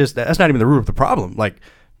not even the root of the problem. Like,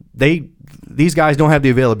 these guys don't have the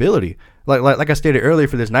availability. Like I stated earlier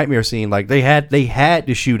for this Nightmare scene, like they had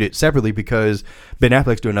to shoot it separately because Ben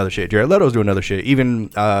Affleck's doing other shit, Jared Leto's doing other shit, even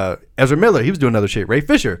Ezra Miller, he was doing other shit, Ray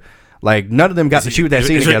Fisher, like none of them got to shoot that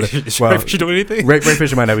scene together. Ray Fisher doing anything? Ray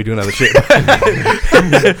Fisher might not be doing other shit,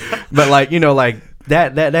 but like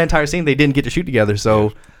that entire scene they didn't get to shoot together.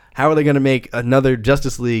 So how are they going to make another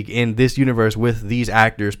Justice League in this universe with these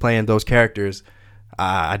actors playing those characters?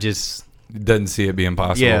 I just doesn't see it being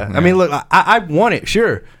possible. Yeah. I mean, look, I want it,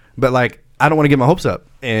 sure, but like I don't want to get my hopes up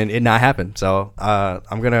and it not happen. So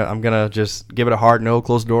I'm gonna just give it a hard no,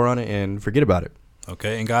 close the door on it, and forget about it.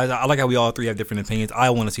 Okay, and guys, I like how we all three have different opinions.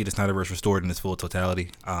 I want to see the Snyderverse restored in its full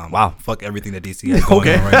totality. Wow. Fuck everything that DC has going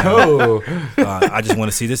on right now. I just want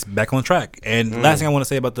to see this back on track. And last thing I want to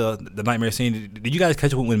say about the Nightmare scene, did you guys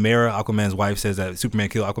catch it when Mara, Aquaman's wife, says that Superman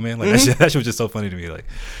killed Aquaman? Like that shit was just so funny to me. Like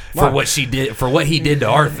for what he did to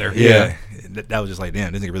Arthur. Yeah. That was just like,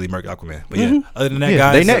 damn, this nigga really murked Aquaman. But yeah, other than that,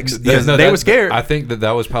 guys, they next. They were scared. I think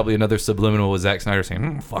that was probably another subliminal with Zack Snyder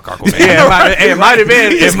saying, fuck Aquaman. Yeah, it might have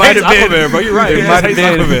been. It might have been. Aquaman, bro. You're right. It might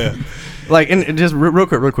have been. Like, and just real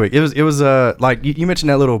quick. It was like you mentioned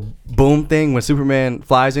that little boom thing when Superman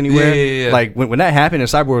flies anywhere. Yeah. Like when that happened,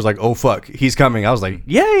 and Cyborg was like, "Oh fuck, he's coming." I was like,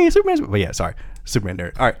 "Yay, Superman's!" But yeah, sorry, Superman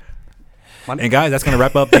nerd. All right. And guys, that's going to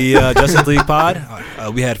wrap up the Justice League pod.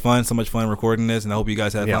 We had fun, so much fun recording this, and I hope you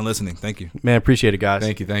guys had fun listening. Thank you. Man, appreciate it, guys.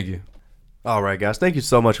 Thank you. All right, guys. Thank you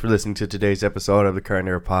so much for listening to today's episode of the Current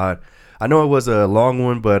Era Pod. I know it was a long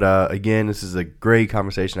one, but again, this is a great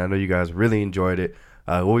conversation. I know you guys really enjoyed it.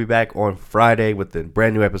 We'll be back on Friday with a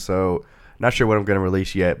brand new episode. Not sure what I'm going to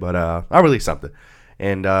release yet, but I'll release something.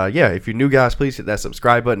 And if you're new, guys, please hit that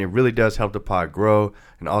subscribe button. It really does help the pod grow.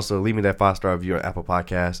 And also leave me that 5-star review on Apple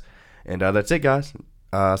Podcasts. And that's it, guys.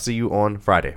 See you on Friday.